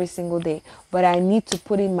help me every single day. But I need to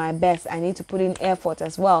put in my best. I need to put in effort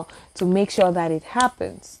as well to make sure that it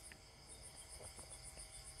happens.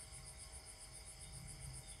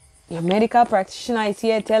 Your medical practitioner is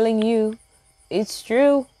here telling you it's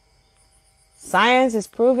true. Science is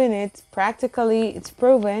proving it. Practically, it's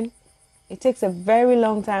proven. It takes a very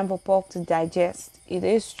long time for pork to digest. It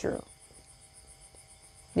is true.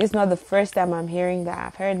 This is not the first time I'm hearing that.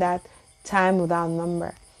 I've heard that time without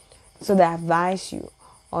number. So they advise you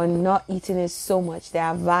on not eating it so much. They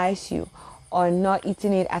advise you on not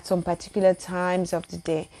eating it at some particular times of the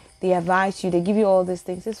day. They advise you. They give you all these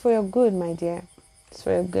things. It's for your good, my dear. It's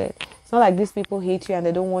for your good. It's not like these people hate you and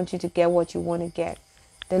they don't want you to get what you want to get.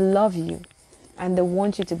 They love you and they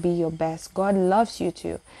want you to be your best. God loves you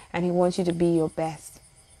too and he wants you to be your best.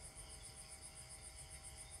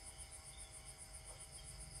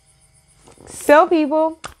 So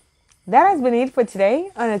people, that has been it for today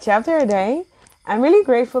on a chapter a day. I'm really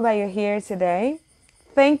grateful that you're here today.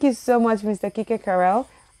 Thank you so much, Mr. Kike Carell,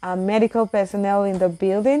 medical personnel in the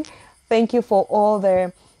building. Thank you for all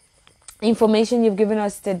the information you've given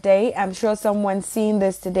us today. I'm sure someone seeing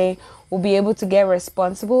this today will be able to get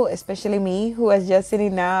responsible, especially me, who is just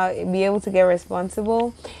sitting now, be able to get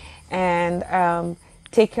responsible and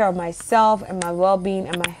take care of myself and my well-being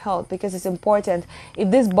and my health, because it's important.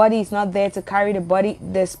 If this body is not there to carry the body,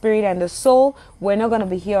 the spirit and the soul, we're not going to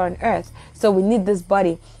be here on earth. So we need this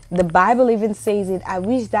body. The Bible even says it. I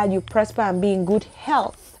wish that you prosper and be in good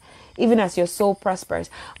health, even as your soul prospers,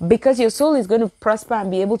 because your soul is going to prosper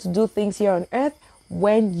and be able to do things here on earth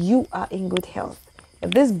when you are in good health.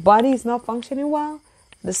 If this body is not functioning well,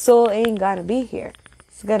 the soul ain't gonna be here.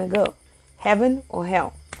 It's gonna go heaven or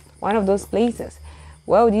hell, one of those places.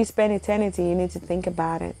 Where would you spend eternity? You need to think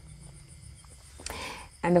about it.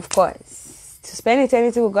 And of course, to spend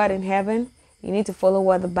eternity with God in heaven, you need to follow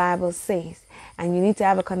what the Bible says, and you need to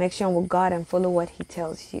have a connection with God and follow what He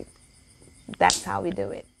tells you. That's how we do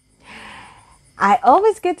it. I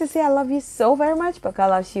always get to say I love you so very much, but God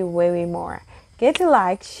loves you way, way more. Get to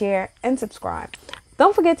like, share, and subscribe.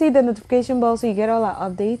 Don't forget to hit the notification bell so you get all our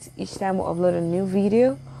updates each time we upload a new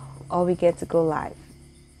video or we get to go live.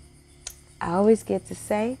 I always get to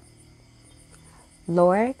say,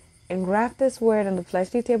 Lord, engraft this word on the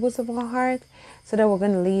fleshly tables of our heart so that we're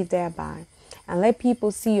going to live thereby. And let people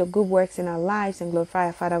see your good works in our lives and glorify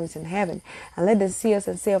our Father who is in heaven. And let them see us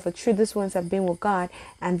and say of a truth, these ones have been with God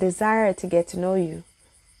and desire to get to know you.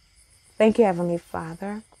 Thank you, Heavenly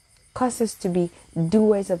Father. Cause us to be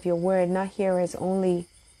doers of your word, not hearers only,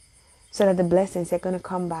 so that the blessings are going to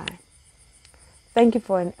come by. Thank you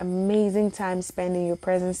for an amazing time spent in your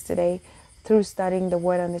presence today through studying the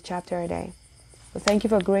word on the chapter a day. We thank you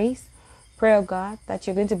for grace. Pray, oh God, that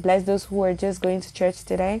you're going to bless those who are just going to church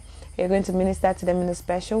today. You're going to minister to them in a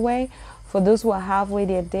special way. For those who are halfway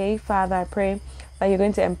their day, Father, I pray that you're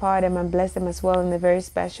going to empower them and bless them as well in a very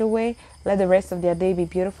special way. Let the rest of their day be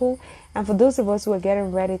beautiful. And for those of us who are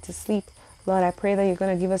getting ready to sleep, Lord, I pray that you're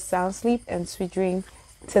going to give us sound sleep and sweet dream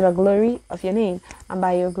to the glory of your name. And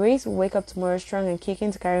by your grace, we'll wake up tomorrow strong and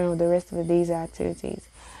kicking to carry on with the rest of the day's activities.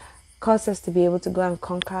 Cause us to be able to go and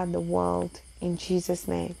conquer the world. In Jesus'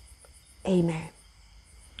 name, amen.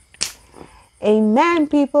 Amen,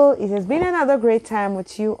 people. It has been another great time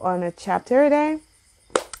with you on a chapter a day.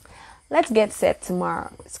 Let's get set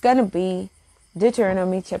tomorrow. It's going to be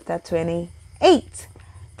Deuteronomy chapter 28.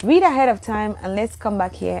 Read ahead of time and let's come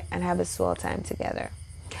back here and have a swell time together.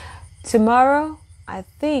 Tomorrow, I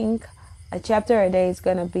think a chapter a day is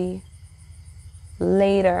going to be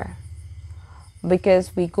later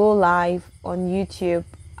because we go live on YouTube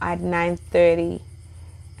at 9:30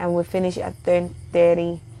 and we finish at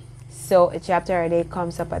 10:30. So a chapter a day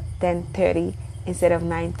comes up at 10:30 instead of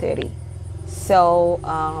 9:30. So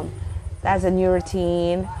that's a new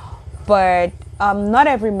routine, but not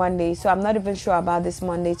every Monday. So I'm not even sure about this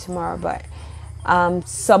Monday tomorrow, but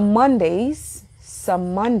some Mondays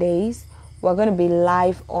we're going to be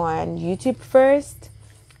live on YouTube first,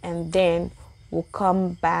 and then we'll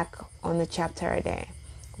come back on the chapter a day.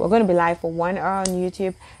 We're going to be live for 1 hour on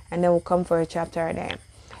YouTube, and then we'll come for a chapter a day.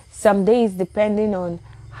 Some days, depending on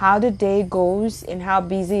how the day goes and how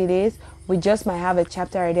busy it is, we just might have a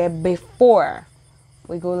chapter a day before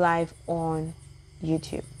we go live on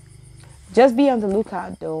YouTube. Just be on the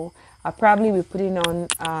lookout though. I'll probably be putting on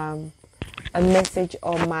a message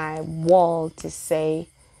on my wall to say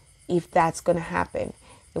if that's going to happen,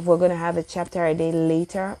 if we're going to have a chapter a day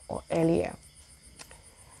later or earlier.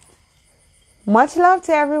 Much love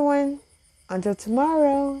to everyone. Until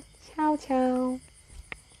tomorrow. Ciao, ciao.